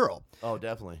can get a girl. Oh,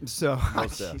 definitely. So,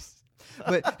 Most def. jeez.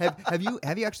 But have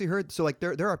you actually heard? So, like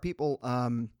there are people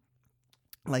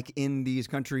like in these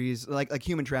countries, like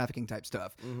human trafficking type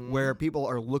stuff, where people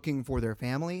are looking for their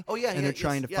family. Mm-hmm. Oh yeah, and they're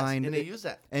trying to find. and they use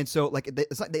that. And so, like,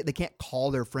 it's like they can't call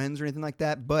their friends or anything like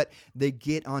that, but they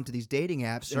get onto these dating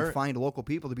apps Sure. and find local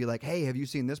people to be like, "Hey, have you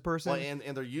seen this person?" Well, and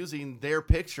they're using their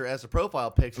picture as a profile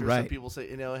picture. So Right. people say,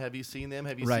 you know, have you seen them?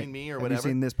 Have you Right. seen me or Have you whatever?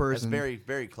 seen this person? That's very,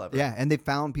 very clever. Yeah, and they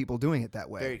found people doing it that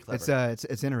way. Very clever.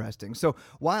 It's interesting. So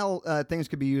while things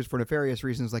could be used for nefarious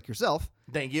reasons like yourself,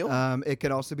 Thank you. it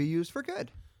could also be used for good.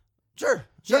 Sure.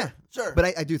 But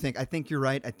I think you're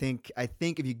right. I think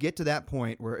if you get to that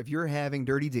point where if you're having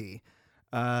Dirty D,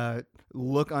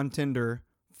 look on Tinder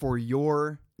for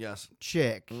your yes,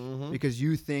 chick Mm-hmm. because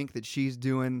you think that she's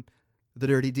doing the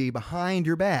Dirty D behind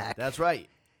your back. that's right.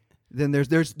 then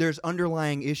there's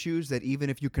underlying issues that even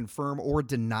if you confirm or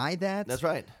deny that, That's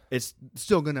right. it's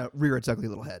still gonna rear its ugly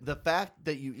little head. The fact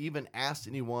that you even asked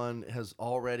anyone has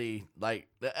already, like,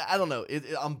 I don't know.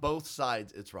 On both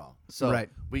sides, it's wrong. So Right.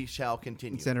 we shall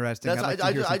continue. It's interesting. I'd like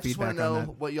to hear some I just want feedback to on know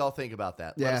that. what y'all think about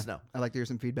that. Yeah, Let us know. I'd like to hear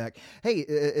some feedback. Hey,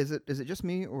 is it just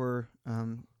me or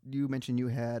you mentioned you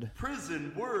had?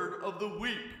 Prison word of the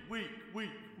week.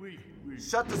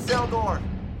 Shut the cell door.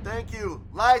 Thank you.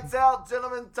 Lights out,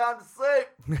 gentlemen. Time to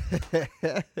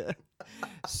sleep.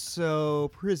 So,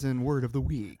 prison word of the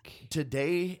week.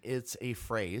 Today, it's a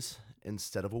phrase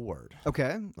instead of a word.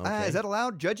 Okay. Okay. Is that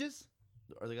allowed, judges?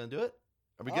 Are they going to do it?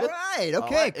 Are we All good? right. All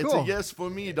Okay. right, Cool. It's a yes for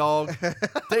me, dog.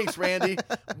 Thanks, Randy.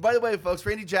 By the way, folks,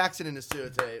 Randy Jackson in the studio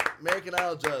today. American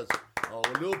Idol judge. Oh,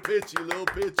 a little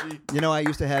pitchy. You know, I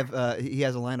used to have. He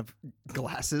has a line of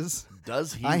glasses.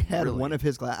 Does he? I had really? one of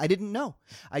his glasses. I didn't know.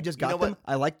 I just got know them. what?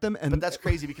 I liked them, and But that's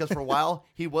crazy because for a while,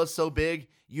 he was so big,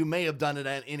 you may have done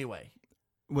it anyway.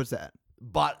 what's that?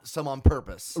 Bought some on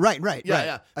purpose. Right.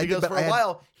 Yeah, right. Because for a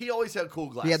while, he always had cool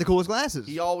glasses. he had the coolest glasses.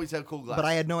 He always had cool glasses. But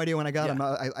I had no idea when I got Yeah.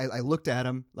 him. I looked at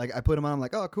him, like I put him on, I'm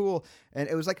like, oh, cool. And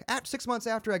it was like 6 months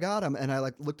after I got him, and I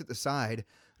like looked at the side,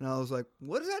 and I was like,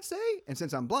 what does that say? And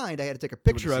since I'm blind, I had to take a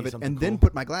picture see of it something and then cool?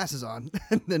 put my glasses on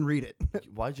and then read it.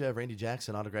 Why'd you have Randy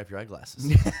Jackson autograph your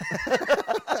eyeglasses?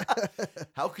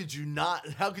 How could you not?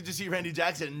 How could you see Randy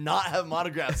Jackson and not have him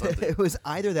autograph something? It was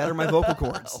either that or my vocal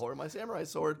cords. Or my samurai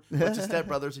sword, which is Step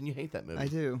Brothers, and you hate that movie. I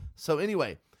do. So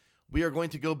anyway, we are going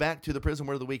to go back to the prison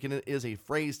word of the week, and it is a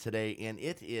phrase today, and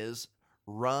it is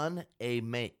run a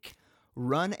make.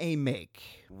 Run a make.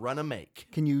 Run a make.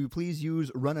 Can you please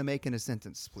use run a make in a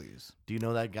sentence, please? Do you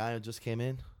know that guy who just came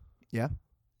in? Yeah?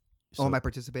 So- Oh, am I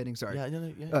participating? Sorry. Yeah,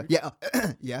 yeah.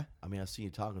 Yeah. Yeah. I mean, I see you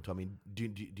talking to him. I mean, do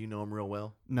you know him real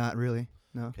well? Not really.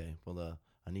 No. Okay, well,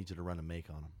 I need you to run a make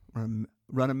on him.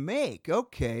 Run a make.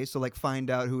 Okay. So, like, find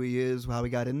out who he is, how he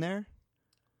got in there?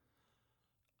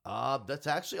 That's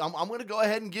actually, I'm going to go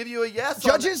ahead and give you a yes.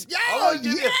 on Judges? that. Yeah! I'm gonna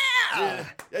give you- Yeah!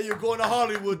 yeah, you're going to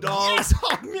Hollywood, dog. Yes! Oh,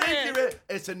 Thank man! you, Rick.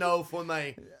 It's a no for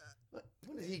me.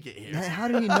 When did he get here? How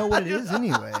do you know what it is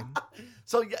anyway?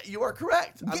 So yeah, you are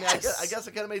correct. I mean, Yes! I guess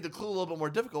I kind of made the clue a little bit more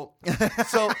difficult.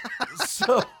 So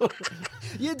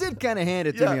You did kind of hand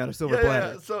it to me on a silver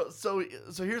platter. Yeah.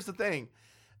 So here's the thing: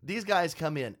 these guys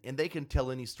come in and they can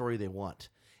tell any story they want.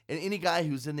 And any guy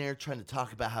who's in there trying to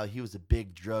talk about how he was a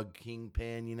big drug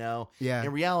kingpin, Yeah.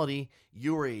 in reality,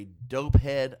 you were a dope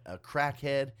head, a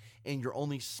crackhead, and you're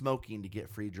only smoking to get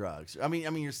free drugs. I mean,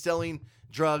 you're selling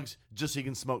drugs just so you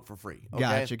can smoke for free.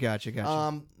 Okay?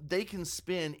 Gotcha. They can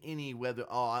spin any whether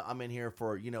I'm in here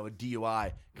for a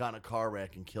DUI, got in a car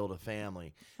wreck and killed a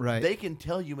family. Right. They can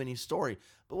tell you any story,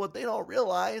 but what they don't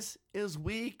realize is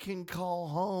we can call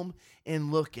home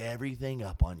and look everything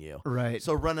up on you. Right.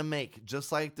 So run a make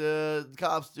just like the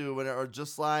cops do, or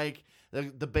just like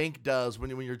the bank does when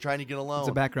you're trying to get a loan. It's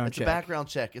a background check. It's a background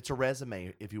check. It's a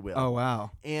resume, if you will. Oh,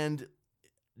 wow. And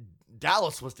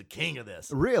Dallas was the king of this.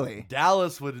 Really?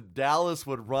 Dallas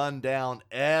would run down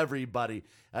everybody.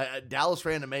 Dallas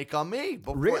ran a make on me.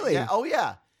 Really? Yeah. Oh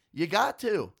yeah. You got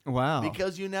to. Wow.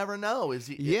 Because you never know. Is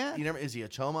he? Yeah. Is he a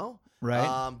chomo?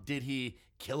 Right. Did he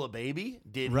kill a baby?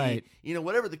 Did Right. he?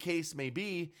 Whatever the case may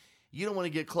be, you don't want to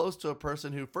get close to a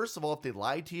person who, first of all, if they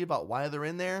lied to you about why they're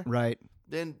in there, Right.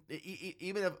 then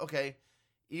even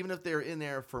if they're in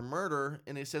there for murder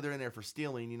and they said they're in there for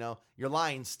stealing, you're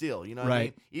lying still. You know what I mean?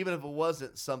 Right. Even if it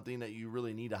wasn't something that you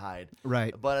really need to hide.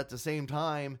 Right. But at the same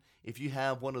time, if you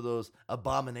have one of those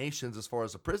abominations as far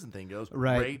as the prison thing goes,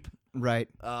 Right. rape, Right.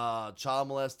 child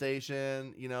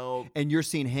molestation, And you're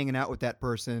seen hanging out with that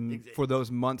person for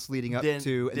those months leading up Then-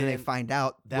 to, and then they then find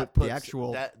out that what puts the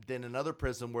actual. then another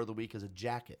prison word of the week is a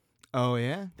jacket. Oh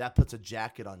yeah. That puts a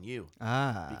jacket on you.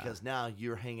 Ah. Because now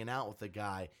you're hanging out with the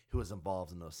guy who was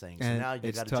involved in those things. So and now you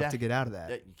it's got a tough jacket. to get out of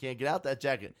that. You can't get out that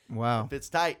jacket. Wow. If it's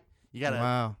tight, you gotta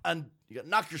Wow. you gotta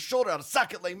knock your shoulder out of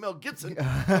socket like Mel Gibson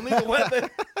and leave the weapon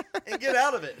and get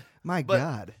out of it. My But-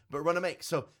 God. But run a make.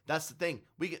 So that's the thing.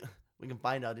 We can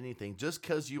find out anything. Just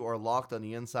because you are locked on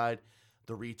the inside,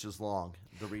 the reach is long.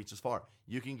 The reach is far.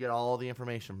 You can get all the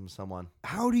information from someone.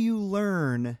 How do you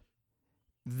learn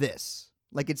this?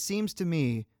 Like, it seems to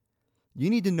me you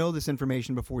need to know this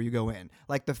information before you go in.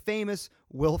 Like the famous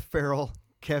Will Ferrell,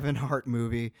 Kevin Hart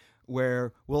movie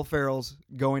where Will Ferrell's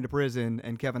going to prison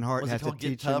and Kevin Hart Was it has to called Get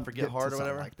teach Tough him or Get Hard or something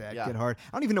whatever? like that. Yeah. Get Hard.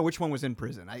 I don't even know which one was in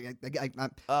prison. I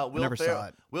never saw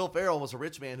it. Will Ferrell was a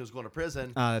rich man who's going to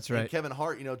prison. That's right. And Kevin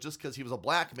Hart, just because he was a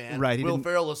black man, Right, he Will didn't-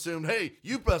 Ferrell assumed, hey,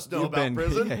 you best know You've about been-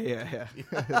 prison.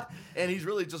 Yeah. And he's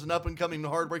really just an up-and-coming,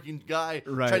 hardworking guy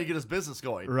Right. trying to get his business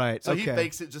going. Right, So he okay.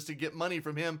 fakes it just to get money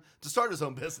from him to start his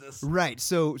own business. Right.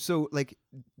 So like,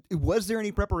 was there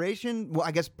any preparation? Well,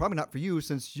 I guess probably not for you,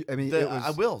 since it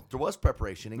was. There was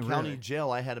preparation in county Really?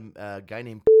 jail. I had a guy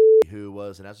named who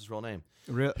was, and that's his real name,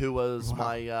 who was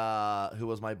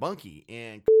my bunkie,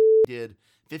 and did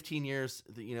 15 years,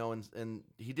 and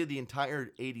he did the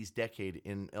entire 80s decade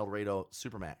in El Dorado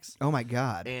Supermax, Oh my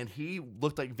God. and he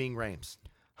looked like Ving Rhames.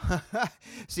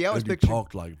 See, I was And he picturing.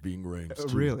 talked like Ving Rhames,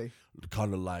 too. Really?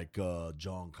 Kind of like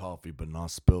John Coffey, but not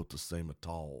spelt the same at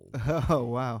all. Oh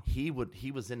wow. He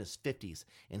was in his 50s,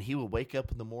 and he would wake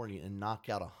up in the morning and knock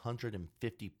out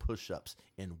 150 push-ups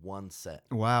in one set.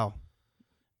 Wow.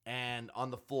 And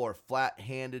on the floor,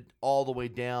 flat-handed, all the way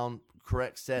down,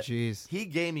 correct set. Jeez. He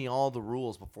gave me all the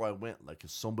rules before I went. Like,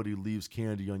 if somebody leaves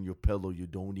candy on your pillow, you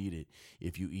don't eat it.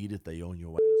 If you eat it, they own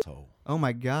your asshole. Oh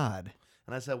my God.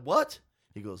 And I said, what?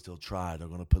 He goes, they'll try. They're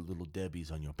going to put little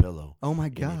Debbies on your pillow. Oh my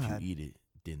And if God. you eat it,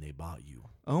 then they bought you.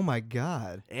 Oh my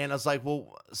God. And I was like,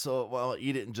 well,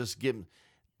 eat it and just give them.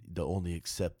 They'll only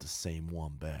accept the same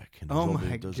one back. And Oh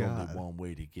there's my only God. one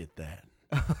way to get that.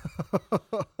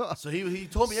 So he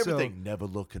told me everything. Never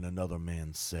look in another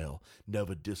man's cell.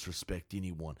 Never disrespect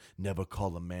anyone. Never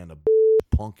call a man a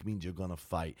punk means you're gonna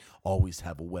fight. Always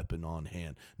have a weapon on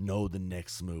hand. Know the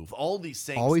next move. All these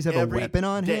things. Always have a every weapon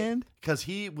on hand? Because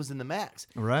he was in the max.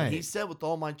 Right. And he said with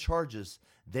all my charges,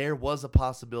 there was a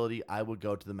possibility I would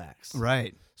go to the max.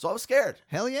 Right. So I was scared.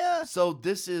 Hell yeah. So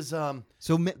this is So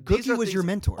these Cookie are was your things-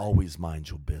 mentor. Always mind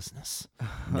your business.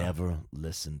 Never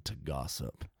listen to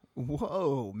gossip.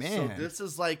 Whoa, man. So this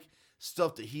is like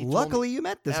stuff that he told Luckily, me you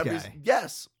met this every- guy.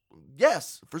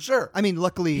 Yes, for sure. I mean,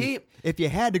 luckily, if you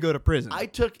had to go to prison, I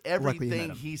took Luckily you met everything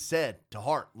him. he said to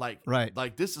heart. Right.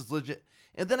 Like this is legit.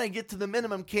 And then I get to the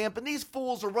minimum camp, and these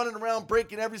fools are running around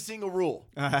breaking every single rule.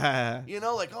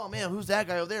 Like, oh man, who's that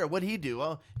guy over there? What'd he do?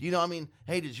 Oh,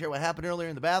 hey, did you hear what happened earlier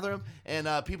in the bathroom? And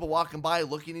people walking by,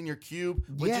 looking in your cube,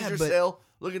 which Yeah, is your but- cell,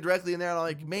 looking directly in there, and I'm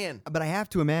like, man, But I have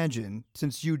to imagine,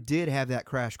 since you did have that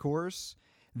crash course,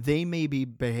 they may be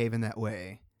behaving that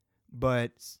way.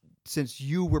 But since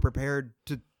you were prepared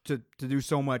to do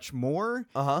so much more,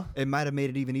 it might have made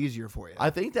it even easier for you. I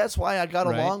think that's why I got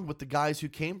Right. along with the guys who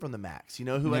came from the max, who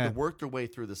had Yeah. to work their way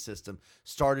through the system.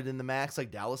 Started in the max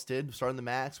like Dallas did, started in the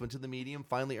max, went to the medium,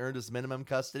 finally earned his minimum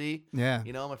custody. Yeah.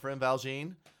 My friend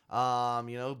Valjean,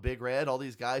 Big Red, all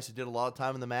these guys who did a lot of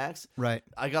time in the max. Right.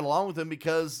 I got along with them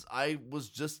because I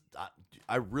was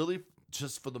I really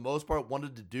just for the most part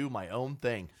wanted to do my own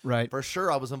thing. Right. For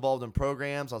sure, I was involved in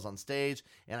programs, I was on stage,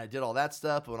 and I did all that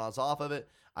stuff. But when I was off of it,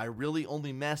 I really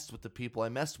only messed with the people I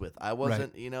messed with. I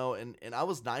wasn't, and I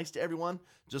was nice to everyone,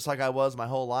 just like I was my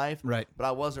whole life. Right. But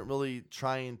I wasn't really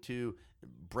trying to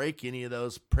break any of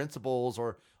those principles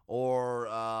or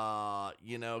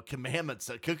commandments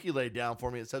that Cookie laid down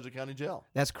for me at Sedgwick County Jail.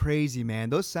 That's crazy, man.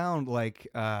 Those sound like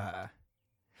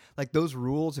those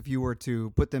rules, if you were to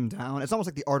put them down, it's almost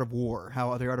like the art of war,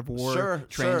 how the art of war Sure.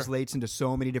 translates into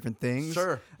so many different things.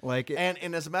 Sure. Like, And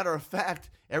as a matter of fact,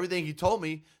 everything he told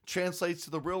me translates to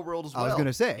the real world as well. I was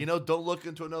gonna say. Don't look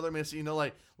into another man's,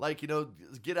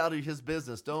 get out of his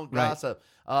business. Don't Right. gossip.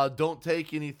 Don't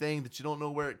take anything that you don't know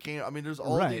where it came. I mean, there's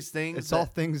all right. these things. It's all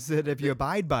things that if you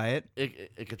abide by it,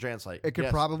 it could translate. it could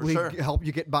Yes, probably for sure. help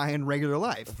you get by in regular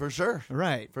life. For sure.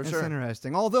 Right. For That's sure.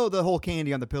 interesting. Although the whole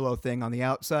candy on the pillow thing on the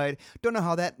outside, don't know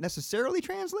how that necessarily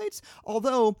translates.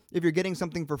 Although if you're getting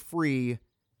something for free,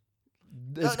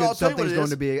 I'll tell you what something's it going is.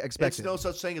 to be It's expected. no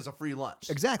such thing as a free lunch.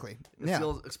 Exactly. It's Yeah.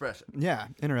 still expression. Yeah.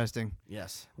 Interesting.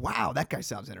 Yes. Wow, that guy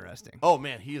sounds interesting. Oh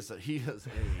man, he is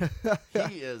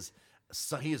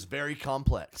very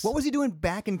complex. What was he doing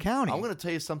back in county? I'm going to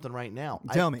tell you something right now.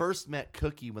 Tell I me. first met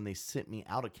Cookie when they sent me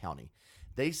out of county.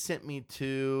 They sent me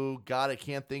to, God, I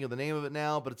can't think of the name of it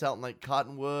now, but it's out in like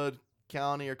Cottonwood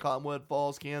County or Cottonwood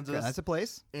Falls, Kansas. Yeah, that's a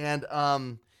place. And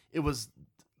it was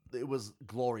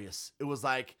glorious. It was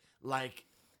like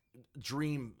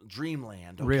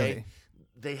dreamland. Okay? Really?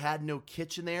 They had no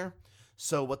kitchen there.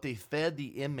 So what they fed the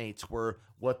inmates were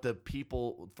what the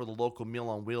people for the local Meal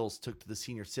on Wheels took to the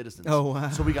senior citizens. Oh, wow.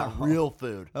 So we got real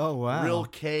food. Oh, wow. Real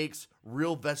cakes,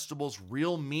 real vegetables,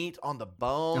 real meat on the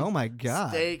bone. Oh, my God.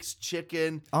 Steaks,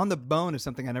 chicken On the bone is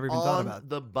something I never even thought on about.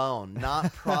 the bone,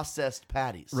 not processed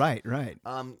patties. Right, right.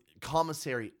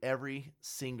 commissary every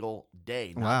single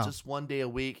day, not Wow. just one day a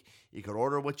week. You could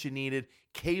order what you needed.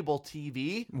 Cable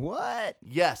TV. What?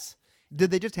 Yes. Did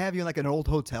they just have you in like an old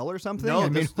hotel or something? No, I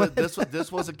mean,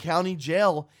 this was a county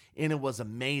jail, and it was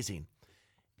amazing.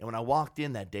 And when I walked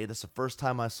in that day, that's the first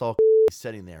time I saw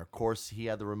sitting there. Of course, he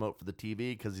had the remote for the TV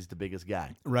because he's the biggest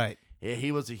guy. Right.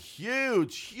 He was a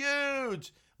huge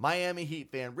Miami Heat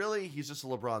fan. Really, he's just a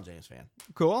LeBron James fan.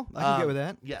 Cool. I can get with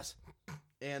that. Yes.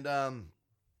 And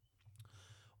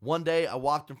one day I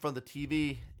walked in front of the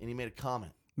TV, and he made a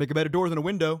comment. Make a better door than a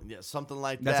window. Yeah, something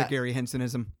like That's that. a Gary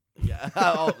Hensonism. Yeah.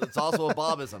 Oh, it's also a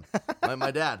Bobism. My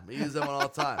dad. He uses that one all the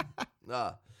time.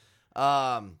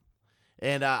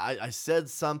 And I said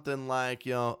something like,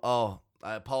 I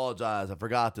apologize. I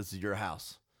forgot this is your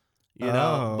house.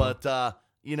 Oh. But,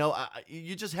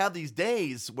 you just have these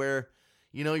days where,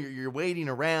 you're waiting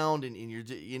around and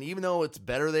and even though it's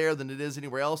better there than it is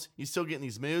anywhere else, you still get in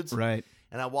these moods. Right.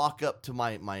 And I walk up to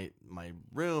my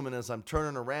room, and as I'm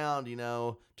turning around,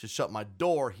 to shut my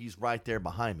door, he's right there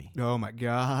behind me. Oh my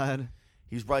God.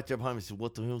 He's right there behind me. He said,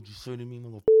 "What the hell did you say to me,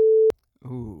 motherfucker?"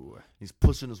 Ooh. He's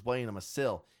pushing his way into my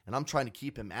cell, and I'm trying to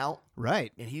keep him out.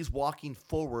 Right. And he's walking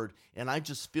forward, and I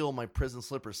just feel my prison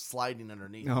slippers sliding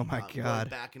underneath me. Oh, my I'm going God.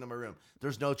 back into my room.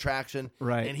 There's no traction.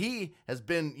 Right. And he has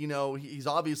been, he's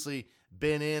obviously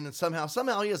been in, and somehow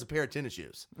he has a pair of tennis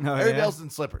shoes. Oh, Everybody yeah? else in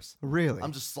slippers. Really?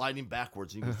 I'm just sliding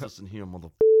backwards, and he goes, "Listen here,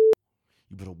 motherfucker.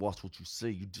 You better watch what you say.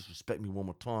 You disrespect me one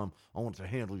more time, I want to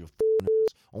handle your ass.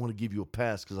 I want to give you a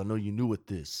pass because I know you're new at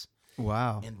this."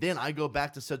 Wow. And then I go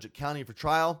back to Sedgwick County for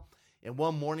trial. And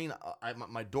one morning,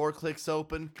 my door clicks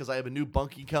open because I have a new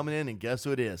bunkie coming in, and guess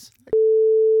who it is?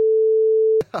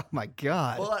 Oh my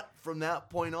God. But from that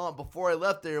point on, before I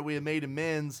left there, we had made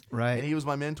amends. Right. And he was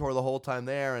my mentor the whole time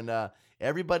there. And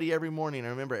everybody, every morning, I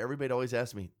remember everybody always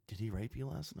asked me, "Did he rape you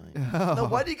last night?" No,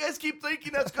 why do you guys keep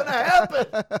thinking that's going to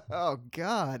happen? Oh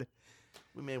God.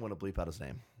 We may want to bleep out his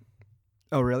name.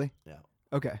 Oh really? Yeah.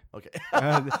 Okay. Okay.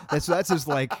 That's his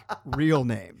like real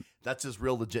name. That's his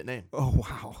real legit name. Oh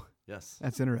wow. Yes.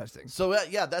 That's interesting. So,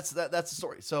 that's the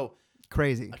story. So,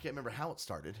 Crazy. I can't remember how it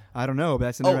started. I don't know, but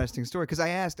that's an Oh. interesting story because I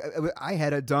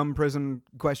had a dumb prison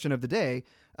question of the day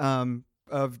of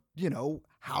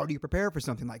how do you prepare for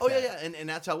something like Oh, that? yeah. And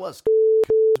that's how it was.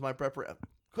 My prepper.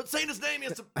 Quit saying his name.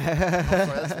 I'm sorry,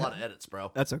 that's a lot of edits,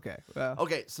 bro. That's okay.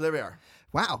 Okay, so there we are.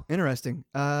 Wow, interesting.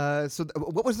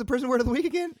 What was the prison word of the week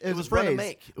again? It was a run and phrase.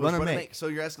 make. It was run and make. So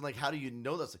you're asking, like, how do you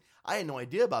know this? I had no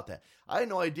idea about that. I had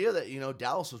no idea that,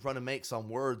 Dallas was run and make some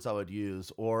words I would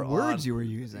use or Words on, you were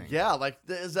using. Yeah, like,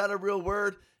 is that a real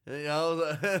word?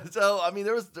 So, I mean,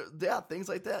 there was, things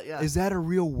like that, yeah. Is that a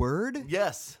real word?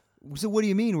 Yes. So what do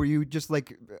you mean? Were you just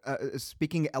like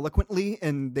speaking eloquently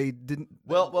and they didn't?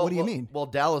 Well, what do you mean? Well,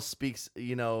 Dallas speaks,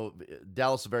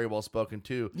 Dallas is very well spoken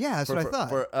too. Yeah, that's what I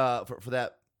thought.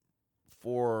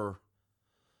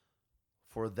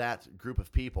 For that group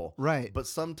of people. Right. But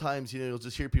sometimes, you'll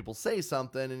just hear people say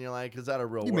something and you're like, is that a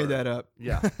real You word? made that up.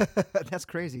 Yeah. That's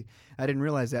crazy. I didn't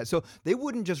realize that. So they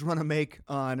wouldn't just run a make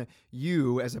on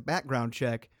you as a background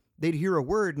check. They'd hear a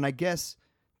word, and I guess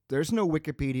there's no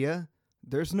Wikipedia.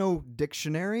 There's no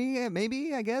dictionary,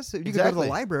 maybe, I guess. You could go to the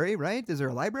library, right? Is there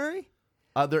a library?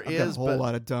 There I've is, got a whole but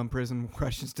lot of dumb prison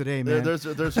questions today, man. there's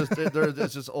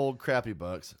just old crappy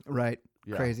books. Right.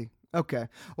 Yeah. Crazy. Okay.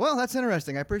 Well, that's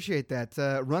interesting. I appreciate that.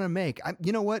 Run and make.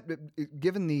 You know what?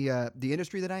 Given the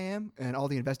industry that I am and all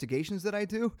the investigations that I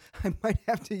do, I might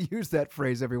have to use that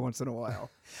phrase every once in a while.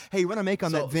 Hey, run a make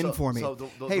on that VIN for me. So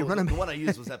Hey, run a the one I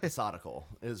used was episodical.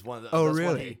 Is one of the, Oh, that's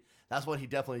really? That's what he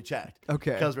definitely checked.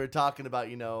 Okay. Because we're talking about,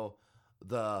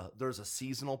 there's a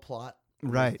seasonal plot.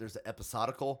 Right. There's the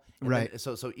episodical. And Right. then-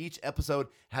 so each episode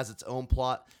has its own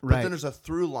plot. But Right. then there's a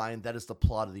through line that is the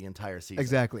plot of the entire season.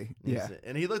 Exactly. Yeah.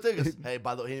 And he looked at it and goes, hey,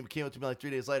 by the way, he came up to me like 3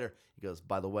 days later. He goes,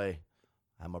 by the way,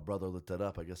 I had my brother looked that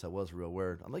up. I guess that was a real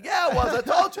word. I'm like, yeah, it was. I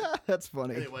told you. That's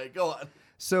funny. Anyway, go on.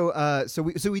 So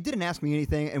we didn't ask me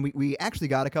anything, and we actually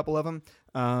got a couple of them,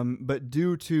 but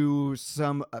due to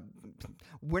some,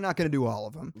 we're not going to do all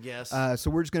of them. Yes. So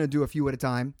we're just going to do a few at a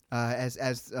time, as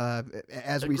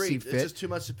we see Agreed. fit. It's just too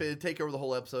much to take over the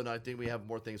whole episode, and I think we have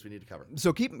more things we need to cover.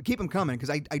 So keep them coming because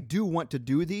I do want to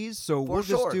do these. So For we'll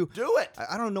sure. just Do it.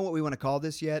 I don't know what we want to call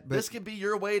this yet, but This could be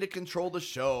your way to control the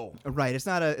show. right, it's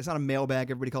not a mailbag.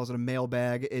 Everybody calls it a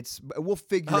mailbag. We'll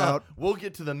figure out. We'll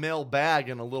get to the mail bag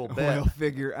in a little bit. We'll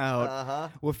figure out. Uh-huh.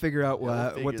 We'll figure out we'll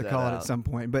what figure to that call it out. at some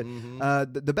point. But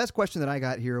the best question that I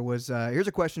got here was here's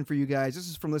a question for you guys. This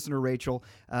is from listener Rachel.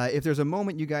 If there's a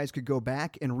moment you guys could go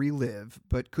back and relive,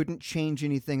 but couldn't change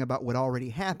anything about what already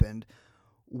happened,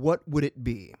 what would it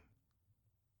be?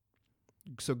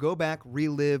 So go back,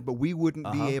 relive, but we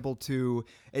wouldn't be able to.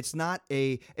 It's not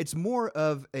a. It's more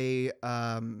of a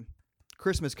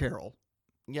Christmas Carol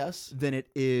Yes. than it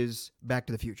is Back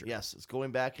to the Future. Yes. It's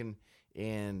going back and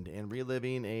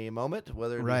reliving a moment,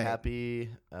 whether it be Right. happy,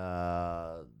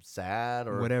 sad,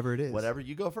 or Whatever it is. Whatever.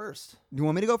 You go first. You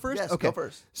want me to go first? Yes, okay. go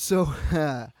first. So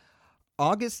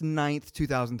August 9th,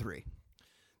 2003.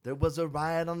 There was a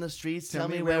riot on the streets. Tell Tell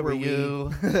me me where where were were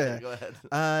you? we? Okay, go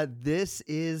ahead. This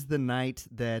is the night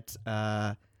that.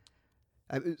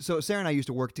 So Sarah and I used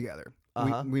to work together.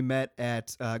 Uh-huh. We met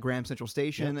at Graham Central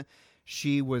Station.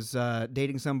 She was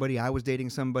dating somebody. I was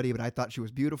dating somebody, but I thought she was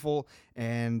beautiful,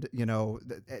 and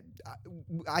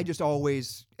I just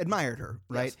always admired her.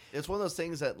 Right. Yes. It's one of those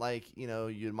things that, like, you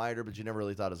admired her, but you never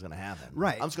really thought it was going to happen.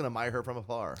 Right. I'm just going to admire her from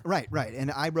afar. Right.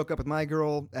 And I broke up with my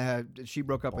girl. She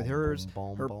broke up with hers,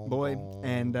 her boy,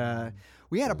 and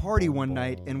we had a party one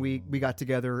night, and we got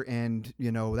together, and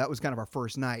that was kind of our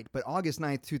first night. But August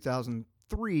 9th,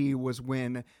 2003 was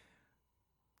when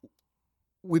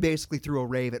we basically threw a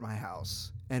rave at my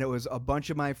house, and it was a bunch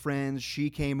of my friends.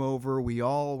 She came over. We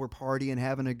all were partying,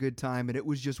 having a good time, and it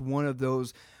was just one of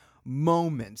those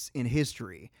moments in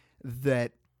history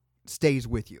that stays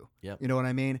with you. Yep. You know what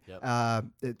I mean? Yep.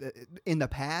 In the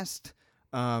past,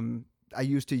 I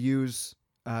used to use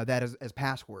that as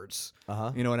passwords.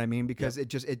 You know what I mean? Because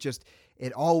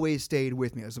it always stayed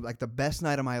with me. It was like the best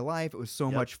night of my life. It was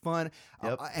so much fun.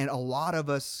 Yep. And a lot of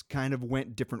us kind of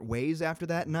went different ways after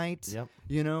that night. Yep.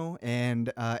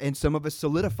 And some of us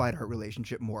solidified our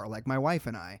relationship more, like my wife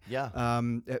and I. Yeah.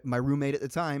 My roommate at the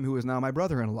time, who is now my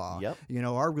brother-in-law. Yep.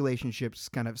 Our relationships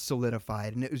kind of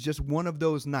solidified, and it was just one of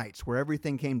those nights where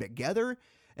everything came together,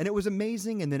 and it was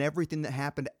amazing. And then everything that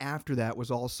happened after that was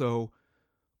also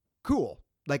cool.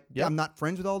 Like, Yep. I'm not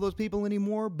friends with all those people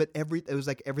anymore, but it was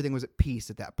like everything was at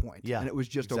peace at that point. Yeah, And it was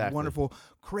just a exactly. wonderful,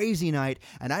 crazy night.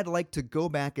 And I'd like to go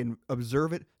back and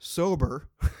observe it sober.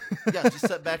 Yeah, just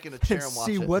sit back in a chair and and watch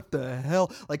see it. what the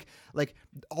hell, like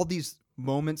all these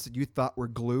moments that you thought were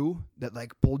glue that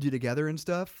like pulled you together and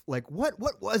stuff. Like, what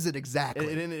was it exactly?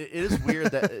 It is weird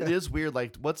that it is weird.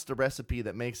 Like, what's the recipe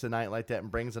that makes a night like that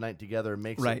and brings the night together and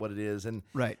makes Right. it what it is? And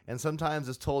Right. And sometimes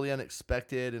it's totally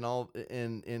unexpected, and all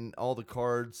in all the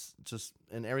cards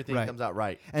and everything Right. comes out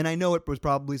right. And I know it was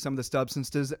probably some of the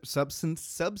substances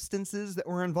that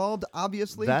were involved,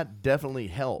 obviously. That definitely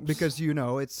helps Because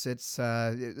it's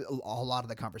a lot of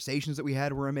the conversations that we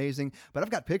had were amazing. But I've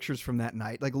got pictures from that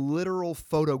night, like literal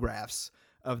photographs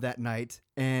of that night,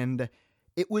 and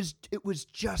it was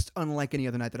just unlike any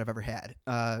other night that I've ever had.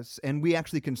 And we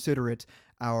actually consider it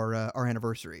our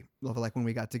anniversary, like when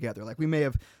we got together. Like we may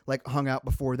have like hung out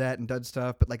before that and done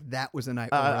stuff, but like that was a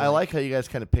night. Where I like how you guys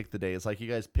kind of picked the days. Like, you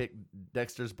guys picked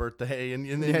Dexter's birthday, and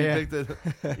then Yeah. you picked it.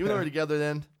 Even though we're together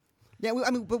then. Yeah,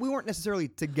 but we weren't necessarily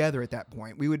together at that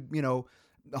point. We would,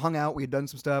 hung out. We had done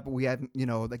some stuff, but we hadn't,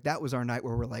 like that was our night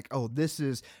where we're like, oh, this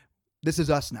is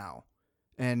us now,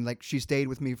 and like she stayed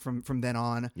with me from then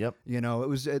on. Yep. It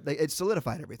was it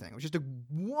solidified everything. It was just a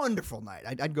wonderful night.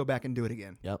 I'd go back and do it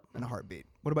again. Yep. In a heartbeat.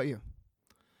 What about you?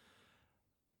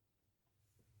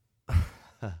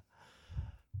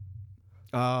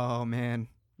 Oh man,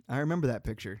 I remember that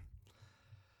picture.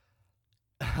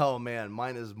 Oh man,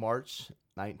 mine is March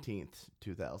 19th,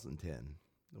 2010,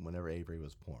 whenever Avery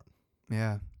was born.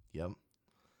 Yeah, Yep.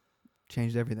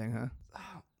 changed everything, huh?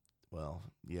 Well,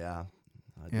 yeah.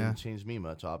 It Yeah. didn't change me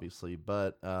much, obviously,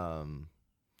 but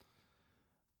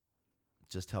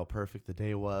just how perfect the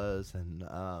day was, and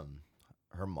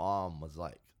her mom was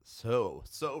like so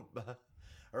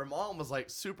her mom was like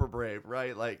super brave,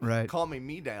 right? Like Right. calming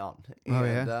me down. Oh,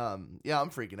 And yeah? yeah, I'm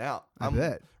freaking out. I I'm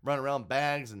bet. running around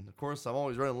bags, and of course I'm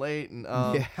always running late, and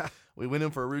Yeah. we went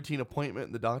in for a routine appointment,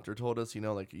 and the doctor told us,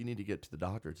 like, you need to get to the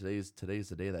doctor. Today's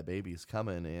the day that baby's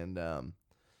coming, and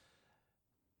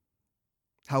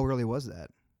How early was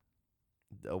that?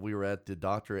 we were at the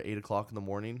doctor at 8:00 in the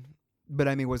morning. But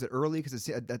I mean, was it early? Because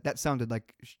that sounded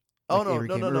like. Oh like no, Avery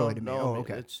no, came no, no, early to me. no. Oh, I mean,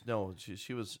 okay.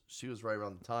 She was right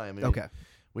around the time. I mean, Okay.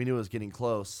 we knew it was getting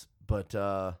close, but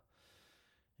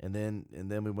and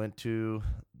then we went to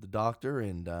the doctor,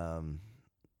 and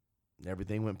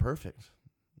everything went perfect.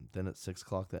 Then at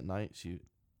 6:00 that night, she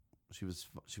was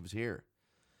here.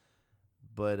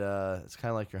 But it's kind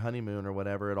of like your honeymoon or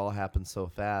whatever. It all happens so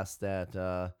fast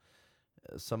that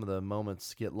some of the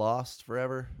moments get lost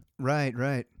forever.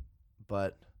 Right.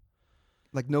 But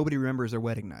Like nobody remembers their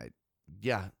wedding night.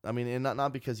 yeah, I mean, and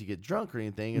not because you get drunk or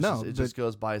anything. It's No, it just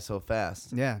goes by so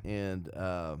fast. Yeah. And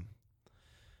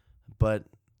but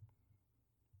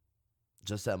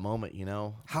just that moment, you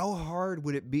know. How hard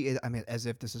would it be? I mean, as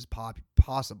if this is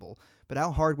possible, but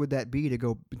how hard would that be to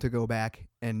go back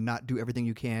and not do everything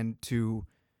you can to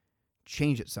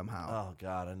change it somehow? Oh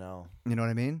God, I know. You know what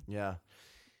I mean? Yeah.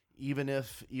 Even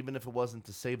if it wasn't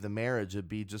to save the marriage, it'd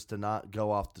be just to not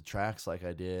go off the tracks like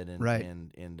I did, and Right.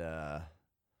 and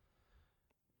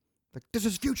Like, this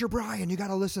is future Brian. You got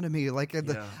to listen to me. Like,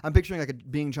 Yeah. I'm picturing like a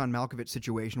being John Malkovich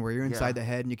situation where you're inside Yeah. the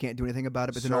head and you can't do anything about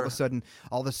it. But then all of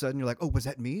a sudden, you're like, oh, was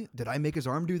that me? Did I make his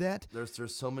arm do that?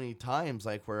 there's so many times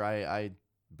like where I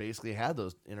basically had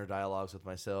those inner dialogues with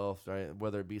myself, right?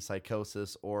 Whether it be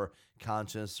psychosis or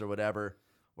conscience or whatever,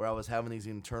 where I was having these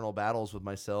internal battles with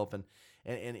myself, and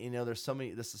you know, there's so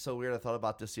many. This is so weird. I thought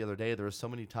about this the other day. There were so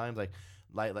many times like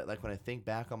when I think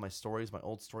back on my stories, my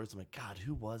old stories, I'm like, God,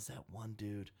 who was that one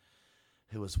dude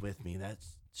who was with me? That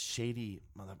shady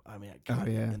mother. I mean, God.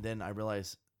 yeah. And then I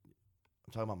realized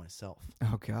I'm talking about myself.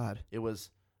 Oh, God. It was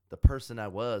the person I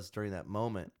was during that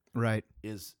moment Right.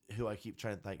 is who I keep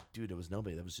trying to like, dude, it was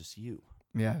nobody. That was just you.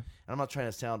 Yeah. And I'm not trying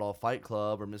to sound all Fight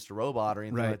Club or Mr. Robot or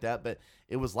anything Right. like that, but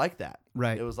it was like that.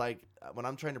 Right. It was like when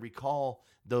I'm trying to recall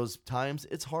those times,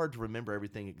 it's hard to remember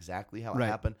everything exactly how it Right.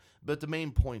 happened, but the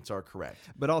main points are correct.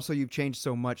 But also, you've changed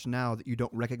so much now that you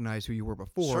don't recognize who you were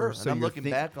before. Sure, and So I'm you're looking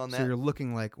back on So that. you're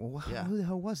looking like, well, Yeah. who the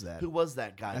hell was that? Who was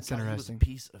that guy? That's God, interesting. He was a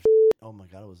piece of shit. Oh my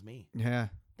God, it was me. Yeah.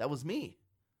 That was me.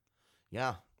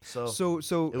 Yeah. So So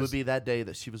it would be that day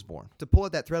that she was born. to pull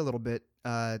at that thread a little bit,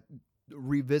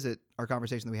 revisit our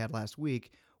conversation that we had last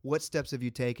week. What steps have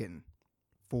you taken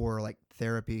for like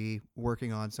therapy,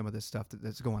 working on some of this stuff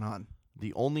that's going on?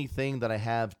 The only thing that I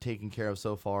have taken care of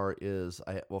so far is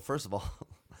first of all,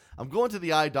 I'm going to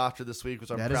the eye doctor this week,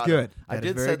 which I'm That is proud good. of. I That is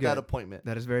did very set that good. appointment.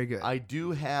 That is very good. I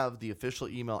do have the official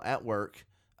email at work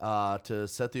to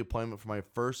set the appointment for my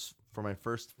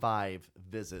first 5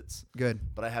 visits, Good.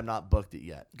 but I have not booked it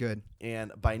yet. Good.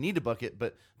 But I need to book it.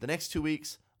 But the next 2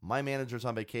 weeks, my manager's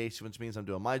on vacation, which means I'm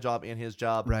doing my job and his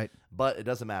job. Right. But it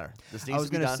doesn't matter. This needs I was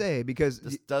to be going to done. say because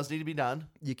This does need to be done.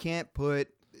 you can't put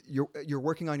you're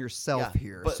working on yourself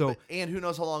here. So and who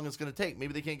knows how long it's going to take?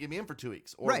 Maybe they can't get me in for 2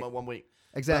 weeks or Right. 1 week.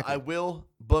 Exactly. But I will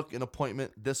book an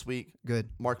appointment this week. good.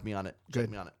 Mark me on it. Check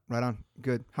Good. me on it. Right on.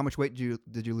 Good. How much weight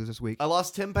did you lose this week? I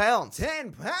lost 10 pounds.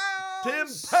 10 pounds. 10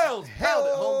 pounds. Pound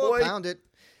it, homeboy. Pound it.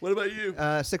 What about you?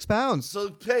 6 pounds.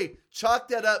 So, hey, chalk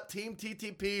that up. Team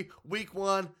TTP, week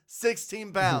 1,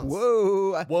 16 pounds.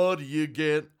 Whoa. What do you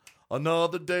get?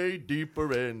 Another day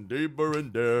deeper and deeper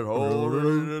in there.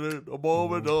 I'm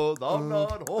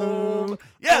not home.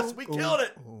 Yes, we killed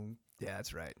it. Yeah,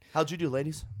 that's right. How'd you do,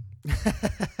 ladies?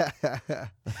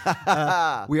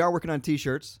 We are working on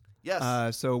T-shirts.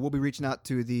 Yes. So we'll be reaching out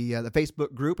to the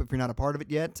Facebook group. If you're not a part of it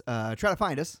yet, try to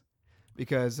find us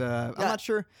because I'm not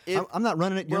sure. I'm not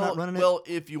running it. You're not running it. Well,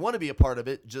 if you want to be a part of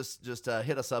it, just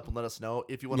hit us up and let us know.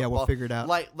 If you want, Yeah, we'll figure it out.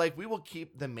 Like we will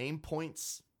keep the main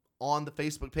points on the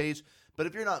Facebook page. But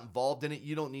if you're not involved in it,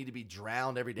 you don't need to be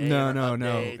drowned every day. No, in no, our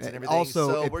no. updates and everything. Also,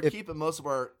 so if- we're if- keeping most of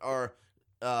our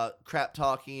crap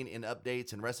talking and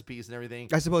updates and recipes and everything.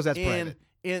 I suppose that's in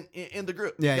private. in the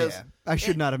group. Yeah, because yeah. I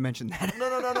should not have mentioned that.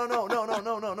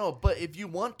 No. But if you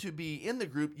want to be in the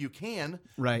group, you can.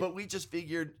 Right. But we just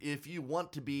figured if you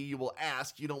want to be, you will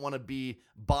ask. You don't want to be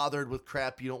bothered with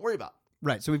crap you don't worry about.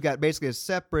 Right. So we've got basically a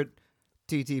separate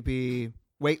TTP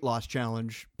weight loss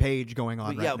challenge page going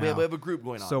on But yeah, right we now. have a group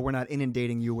going on. So we're not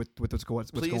inundating you with what's going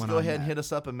on. Please go ahead and hit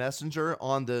us up a messenger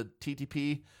on the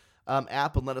TTP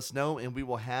app and let us know, and we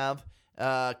will have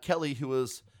Kelly, who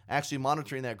is actually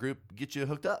monitoring that group, get you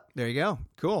hooked up. There you go.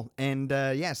 Cool. And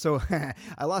so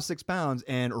I lost 6 pounds,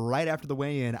 and right after the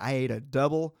weigh-in, I ate a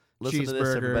double Listen cheeseburger. to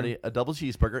this, everybody. A double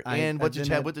cheeseburger. And what did then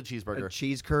you have had with the cheeseburger?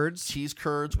 Cheese curds. Cheese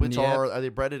curds, which Yep. are they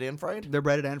breaded and fried? They're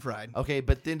breaded and fried. Okay,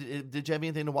 but then did you have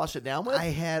anything to wash it down with?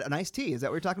 I had an iced tea. Is that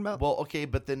what you're talking about? Well, okay,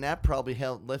 but then that probably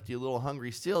left you a little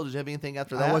hungry still. Did you have anything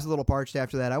after that? I was a little parched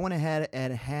after that. I went ahead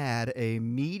and had a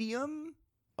medium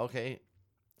Okay.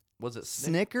 Was it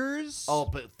Snickers. Oh,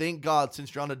 but thank God,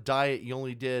 since you're on a diet, you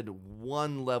only did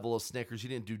one level of Snickers. You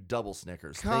didn't do double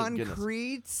Snickers. Thank goodness.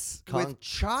 Concretes Con- with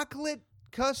chocolate,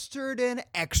 custard, and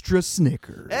extra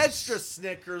Snickers. Extra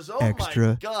Snickers. Oh, Extra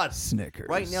my God. Snickers.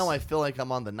 Right now, I feel like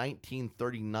I'm on the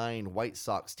 1939 White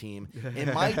Sox team,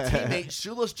 and my teammate,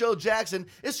 Shoeless Joe Jackson,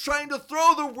 is trying to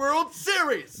throw the World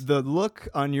Series. The look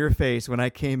on your face when I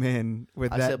came in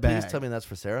with I that said, bag. please tell me that's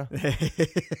for Sarah.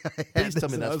 Please tell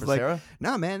me that's for Sarah.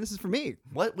 No, man, this is for me.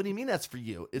 What do you mean that's for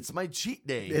you? It's my cheat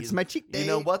day. It's my cheat day. You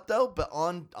know what, though? But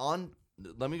on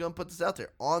let me go and put this out there.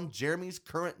 On Jeremy's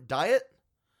current diet,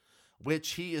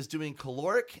 which he is doing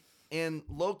caloric and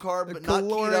low carb, but not keto.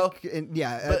 caloric, and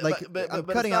yeah, But- I'm but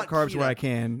it's cutting out not carbs where keto. I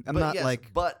can. I'm But not yes,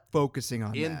 but focusing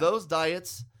on in that. those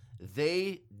diets,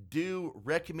 they do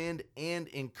recommend and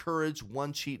encourage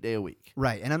one cheat day a week.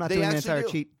 Right, and I'm not They doing an actually entire do.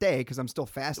 cheat day because I'm still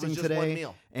fasting just today. one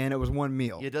meal. And it was one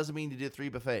meal. It doesn't mean you did 3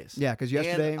 buffets. Yeah, 'cause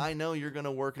yesterday- And I know you're going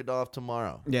to work it off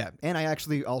tomorrow. Yeah, and I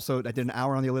actually I did an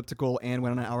hour on the elliptical and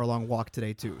went on an hour-long walk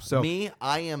today too. So Me,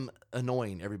 I am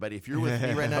annoying everybody. If you're with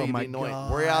me right now, Oh you'd my be annoying.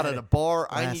 God. We're out at a bar.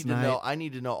 Last I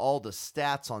need to know all the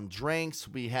stats on drinks.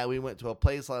 We went to a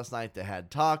place last night that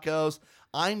had tacos.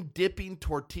 I'm dipping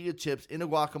tortilla chips into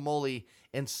guacamole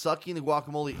and sucking the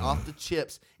guacamole off the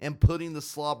chips and putting the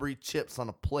slobbery chips on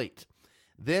a plate.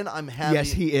 Then I'm having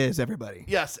yes, he is everybody.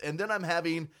 Yes, and then I'm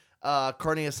having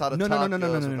carne asada No,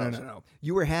 tacos. no.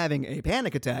 You were having a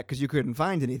panic attack because you couldn't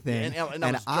find anything, And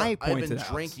I was I drunk. I've pointed been out.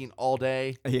 drinking all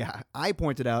day. Yeah, I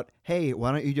pointed out, hey,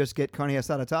 why don't you just get carne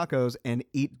asada tacos and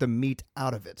eat the meat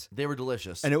out of it? They were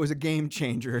delicious. And it was a game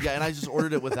changer. Yeah, and I just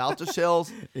ordered it without the shells.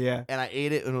 Yeah. And I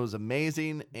ate it, and it was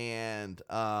amazing.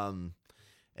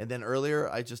 And then earlier,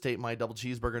 I just ate my double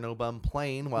cheeseburger no bun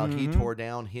plain while he tore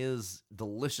down his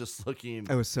delicious looking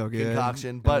It was so good.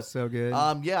 concoction. It But was so good.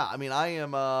 yeah, I mean,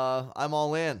 I'm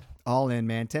all in. All in,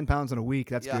 man. 10 pounds in a week.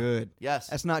 That's Yeah. good. Yes.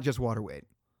 That's not just water weight.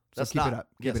 So That's keep not. it up.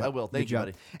 Keep Yes, it up. I will. Thank Good you, job.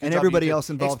 buddy. Good And job, everybody you too. else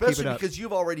involved, keep especially it up. because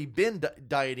you've already been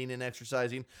dieting and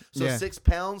exercising. So Yeah. 6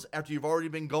 pounds after you've already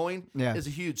been going Yeah. is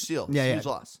a huge deal. Yeah, It's a yeah. huge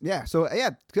loss. Yeah. So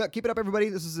yeah, keep it up, everybody.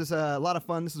 This is a lot of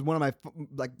fun. This is one of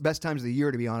my best times of the year,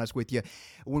 to be honest with you.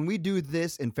 When we do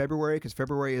this in February, because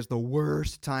February is the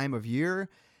worst time of year,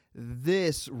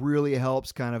 this really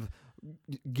helps kind of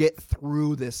get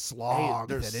through this slog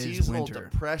There's that is seasonal winter.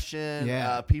 depression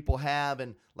Yeah. people have.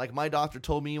 And like my doctor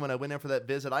told me when I went in for that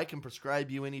visit, I can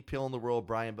prescribe you any pill in the world,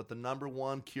 Brian, but the number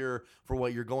one cure for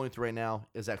what you're going through right now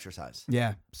is exercise.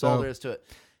 Yeah. That's all So there is to it.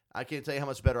 I can't tell you how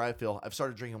much better I feel. I've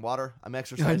started drinking water. I'm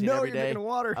exercising know every you're day. drinking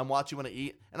water. I'm watching when I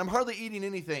eat. And I'm hardly eating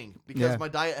anything because Yeah. my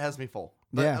diet has me full.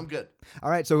 But Yeah. I'm good. all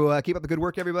right. So keep up the good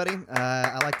work, everybody.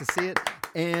 I like to see it.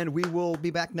 And we will be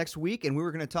back next week, and we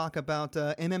were going to talk about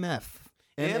MMF.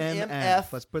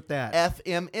 MMF. Let's put that.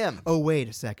 FMM. Oh, wait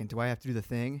a second. Do I have to do the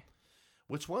thing?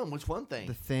 Which one? Which one thing?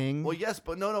 The thing? Well, yes,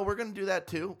 but no, we're going to do that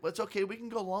too. But it's okay. We can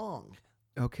go long.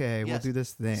 Okay, we'll Yes. do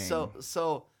this thing.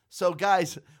 So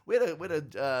guys, we had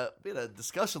a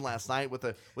discussion last night with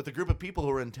a group of people who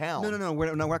were in town. No.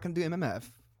 We're not going to do MMF.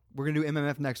 We're going to do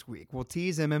MMF next week. We'll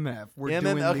tease MMF. We're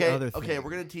doing okay, the other thing. okay,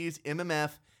 we're gonna tease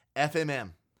MMF,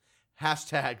 FMM,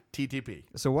 hashtag TTP.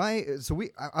 So I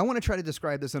want to try to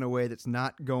describe this in a way that's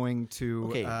not going to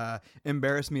Okay.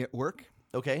 embarrass me at work.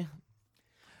 Okay,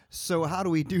 So how do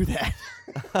we do that?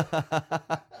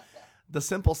 the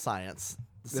simple science.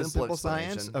 The simple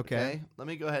science? explanation, Okay. Let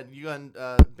me go ahead. You go ahead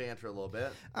and banter a little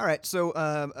bit. All right. So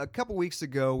a couple weeks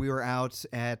ago, we were out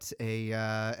at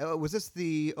was this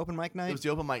the open mic night? It was the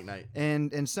open mic night.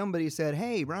 And somebody said,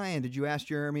 "Hey, Brian, did you ask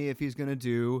Jeremy if he's going to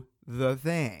do the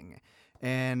thing?"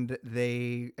 And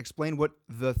they explained what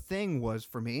the thing was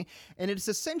for me, and it's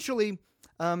essentially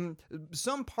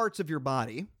some parts of your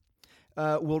body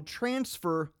will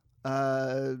transfer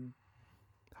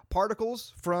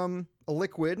particles from a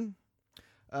liquid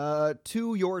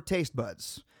to your taste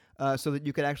buds, so that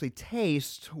you could actually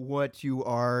taste what you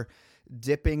are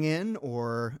dipping in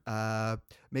or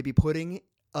maybe putting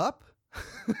up.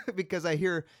 Because I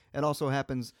hear it also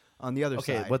happens on the other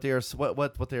Okay, side. what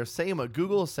they're saying, what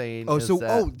Google is saying. Oh, is so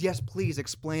that, yes, please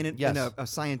explain it Yes. in a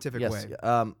scientific yes,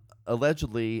 way.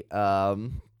 allegedly,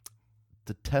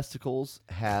 the testicles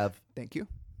have Thank you.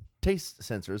 taste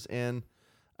sensors and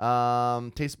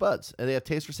taste buds, and they have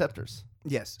taste receptors.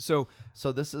 Yes. So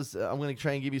So this is I'm going to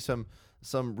try and give you some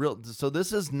real. So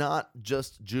this is not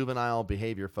just juvenile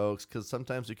behavior, folks, because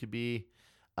sometimes it could be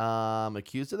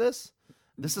accused of this.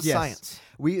 This is yes, science.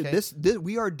 we okay? this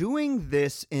we are doing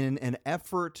this in an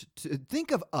effort to think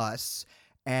of us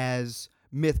as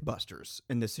mythbusters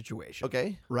in this situation.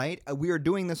 Okay. Right? We are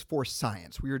doing this for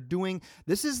science.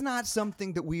 This is not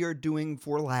something that we are doing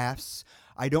for laughs.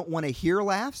 I don't want to hear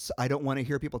laughs. I don't want to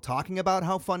hear people talking about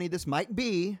how funny this might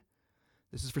be.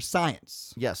 This is for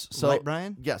science. Yes. So Right,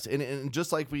 Brian? Yes, and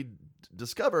just like we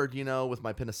discovered, with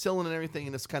my penicillin and everything,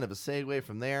 and it's kind of a segue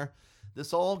from there.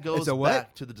 This all goes It's a what?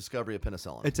 back to the discovery of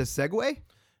penicillin. It's a segue?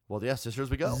 Well, yes, just here as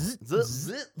we go.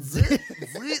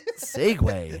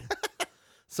 Segue.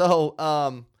 So,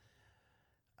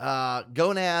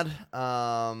 gonad,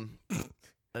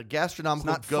 a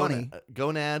gastronomical It's not funny.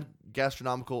 gonad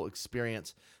gastronomical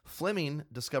experience. Fleming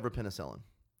discovered penicillin.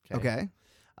 Okay.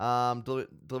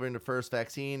 Delivering the first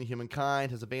vaccine,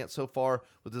 humankind has advanced so far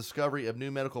with the discovery of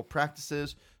new medical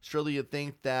practices. Surely you'd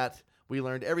think that We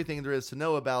learned everything there is to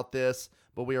know about this,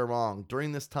 but we are wrong.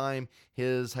 During this time,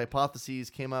 his hypotheses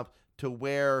came up to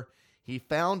where he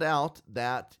found out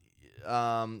that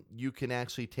you can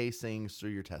actually taste things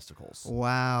through your testicles.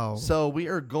 Wow. So we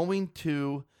are going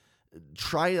to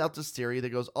try out this theory that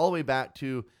goes all the way back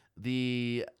to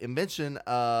the invention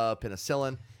of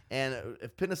penicillin. And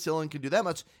if penicillin can do that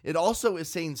much, it also is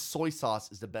saying soy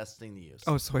sauce is the best thing to use.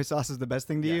 Oh, soy sauce is the best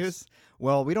thing to Yes. use?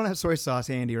 Well, we don't have soy sauce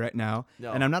handy right now.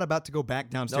 No. And I'm not about to go back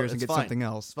downstairs and it's get fine. something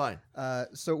else. It's fine.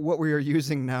 So what we are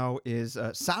using now is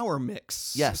sour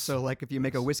mix. Yes. So like if you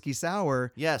make a whiskey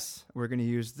sour, Yes. we're going to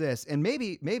use this. And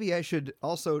maybe I should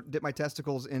also dip my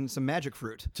testicles in some magic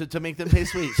fruit. To make them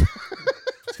taste sweet.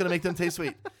 It's going to make them taste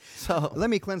sweet. So Let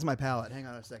me cleanse my palate. Hang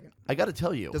on a second. I got to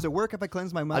tell you. Does it work if I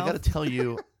cleanse my mouth? I got to tell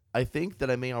you, I think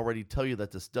that I may already tell you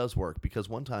that this does work because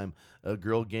one time a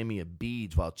girl gave me a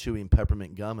bead while chewing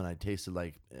peppermint gum and I tasted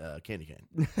like candy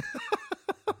cane.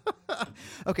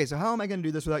 Okay, so how am I going to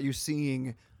do this without you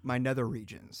seeing my nether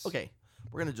regions? Okay,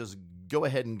 we're going to just go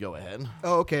ahead and go ahead.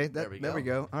 Oh, okay. There we There we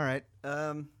go. go. All right.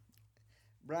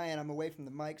 Brian, I'm away from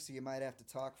the mic, so you might have to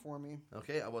talk for me.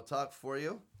 Okay, I will talk for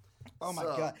you. Oh my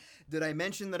So- God! Did I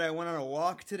mention that I went on a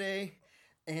walk today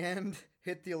and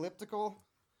hit the elliptical?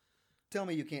 Tell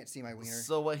me you can't see my wiener.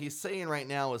 So what he's saying right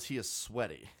now is he is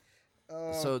sweaty.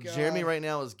 Oh, So God. Jeremy right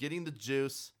now is getting the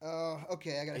juice. Oh,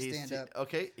 okay. I gotta He's stand up.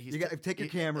 Okay, he's You gotta take your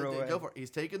camera away. Go for it. He's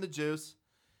taking the juice.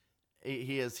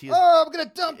 He is. Oh, I'm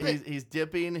gonna dump it. He's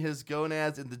dipping his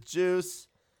gonads in the juice,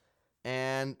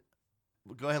 and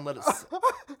go ahead and let it.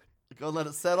 Go and let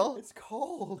it settle. It's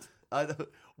cold.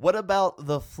 What about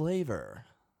the flavor?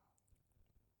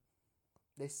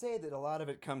 They say that a lot of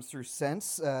it comes through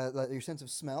sense, like your sense of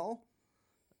smell.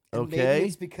 And Okay. Maybe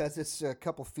it's because it's a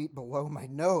couple feet below my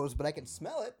nose, but I can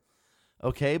smell it.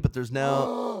 Okay, but there's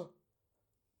now.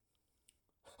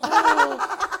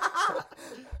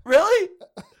 Really?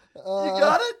 You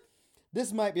got it?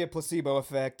 This might be a placebo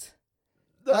effect.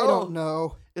 No. I don't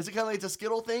know. Is it kind of like the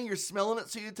Skittle thing? You're smelling it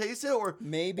so you taste it, or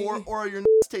Maybe. or are your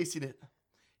tasting it?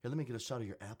 Here, let me get a shot of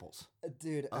your apples.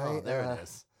 Dude, Oh, there it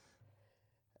is.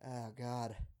 Oh,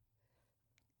 God.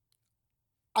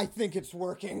 I think it's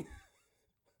working.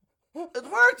 It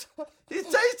worked. He's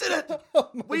tasted it.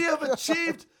 We have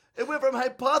achieved. It went from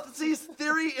hypotheses,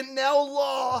 theory, and now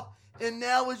law. And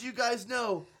now, as you guys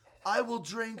know, I will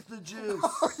drink the juice.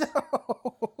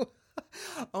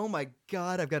 Oh, my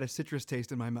God. I've got a citrus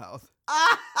taste in my mouth.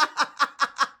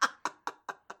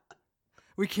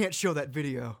 We can't show that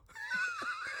video.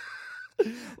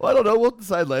 Well, I don't know. We'll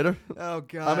decide later. Oh,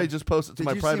 God. I may just post it to Did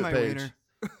my you see private my page. wiener?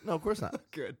 No, of course not.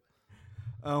 Good.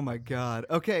 Oh, my God.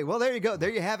 Okay, well, there you go. There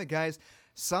you have it, guys.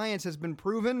 Science has been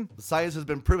proven. The science has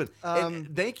been proven.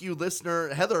 And thank you, listener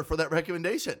Heather, for that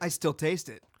recommendation. I still taste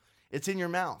it. It's in your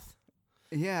mouth,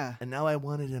 Yeah. and now I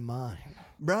want it in mine.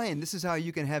 Brian, this is how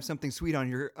you can have something sweet on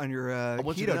your I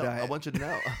want you keto to know. diet. I want you to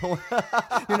know.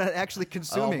 You're not actually I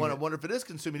consuming it. wonder if it is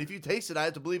consuming. If you taste it, I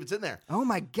have to believe it's in there. Oh,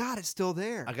 my God, it's still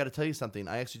there. I got to tell you something.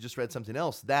 I actually just read something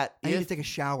else. That I need to if take a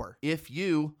shower.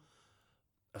 you,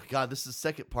 oh God, this is the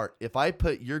second part. If I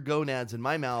put your gonads in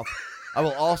my mouth, I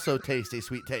will also taste a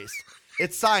sweet taste.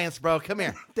 It's science, bro. Come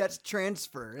here. That's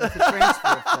transfer. That's a transfer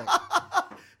effect.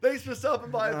 Thanks for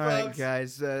stopping by, All right, folks.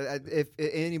 guys. If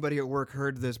anybody at work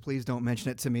heard this, please don't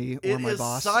mention it to me or It my is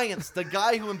boss. science. The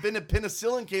guy who invented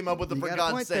penicillin came up with it, You for got a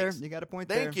God's point sake. there. You got a point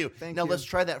there. Thank you. Thank Now you. let's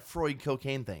try that Freud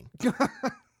cocaine thing.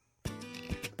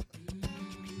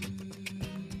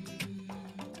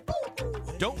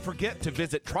 Don't forget to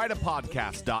visit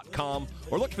trytopodcast.com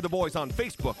or look for the boys on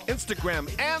Facebook, Instagram,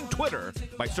 and Twitter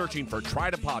by searching for Try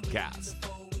to Podcast.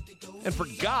 And for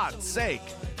God's sake,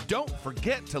 don't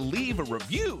forget to leave a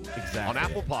review on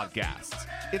Apple Podcasts.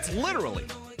 It's literally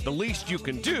the least you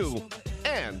can do,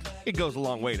 and it goes a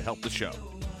long way to help the show.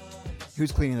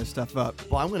 Who's cleaning this stuff up?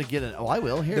 Well, I'm going to get it. Oh, I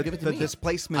will. Here, give it to The me.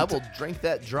 displacement. I will drink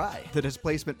that dry. The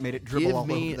displacement made it dribble all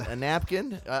Give me over the... a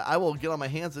napkin. I will get on my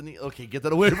hands and knees. Okay, get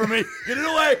that away from me. Get it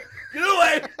away. Get it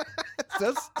away.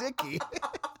 so sticky.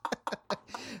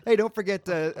 Hey, don't forget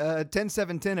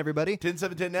 10710, everybody.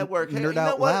 10710 Network. Hey, Nerd you know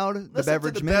Out what? Loud, the Listen to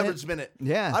Beverage the Minute. Beverage Minute.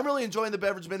 Yeah. I'm really enjoying the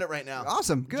Beverage Minute right now.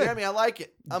 Awesome. Good. Jeremy, I like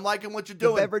it. I'm liking what you're The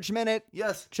doing. Beverage Minute.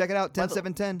 Yes. Check it out, By the-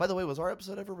 10710. By the way, was our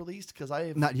episode ever released? Because I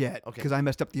have Not yet, Okay. because I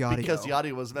messed up the audio. Because the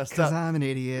audio was messed Because up. I'm an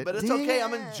idiot. But it's Dang okay.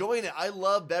 I'm it. enjoying it. I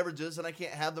love beverages, and I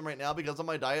can't have them right now because of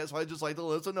my diet, so I just like to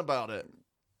listen about it.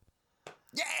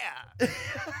 Yeah.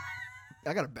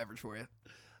 I got a beverage for you.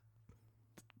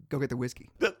 Go get the whiskey.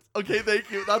 Okay,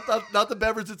 thank you. Not the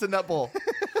beverage that's in that bowl.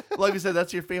 Like we said,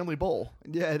 that's your family bowl,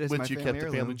 Yeah, it is my which you family kept the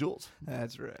heirloom. family jewels.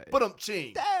 That's right. But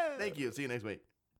ching. Thank you. See you next week.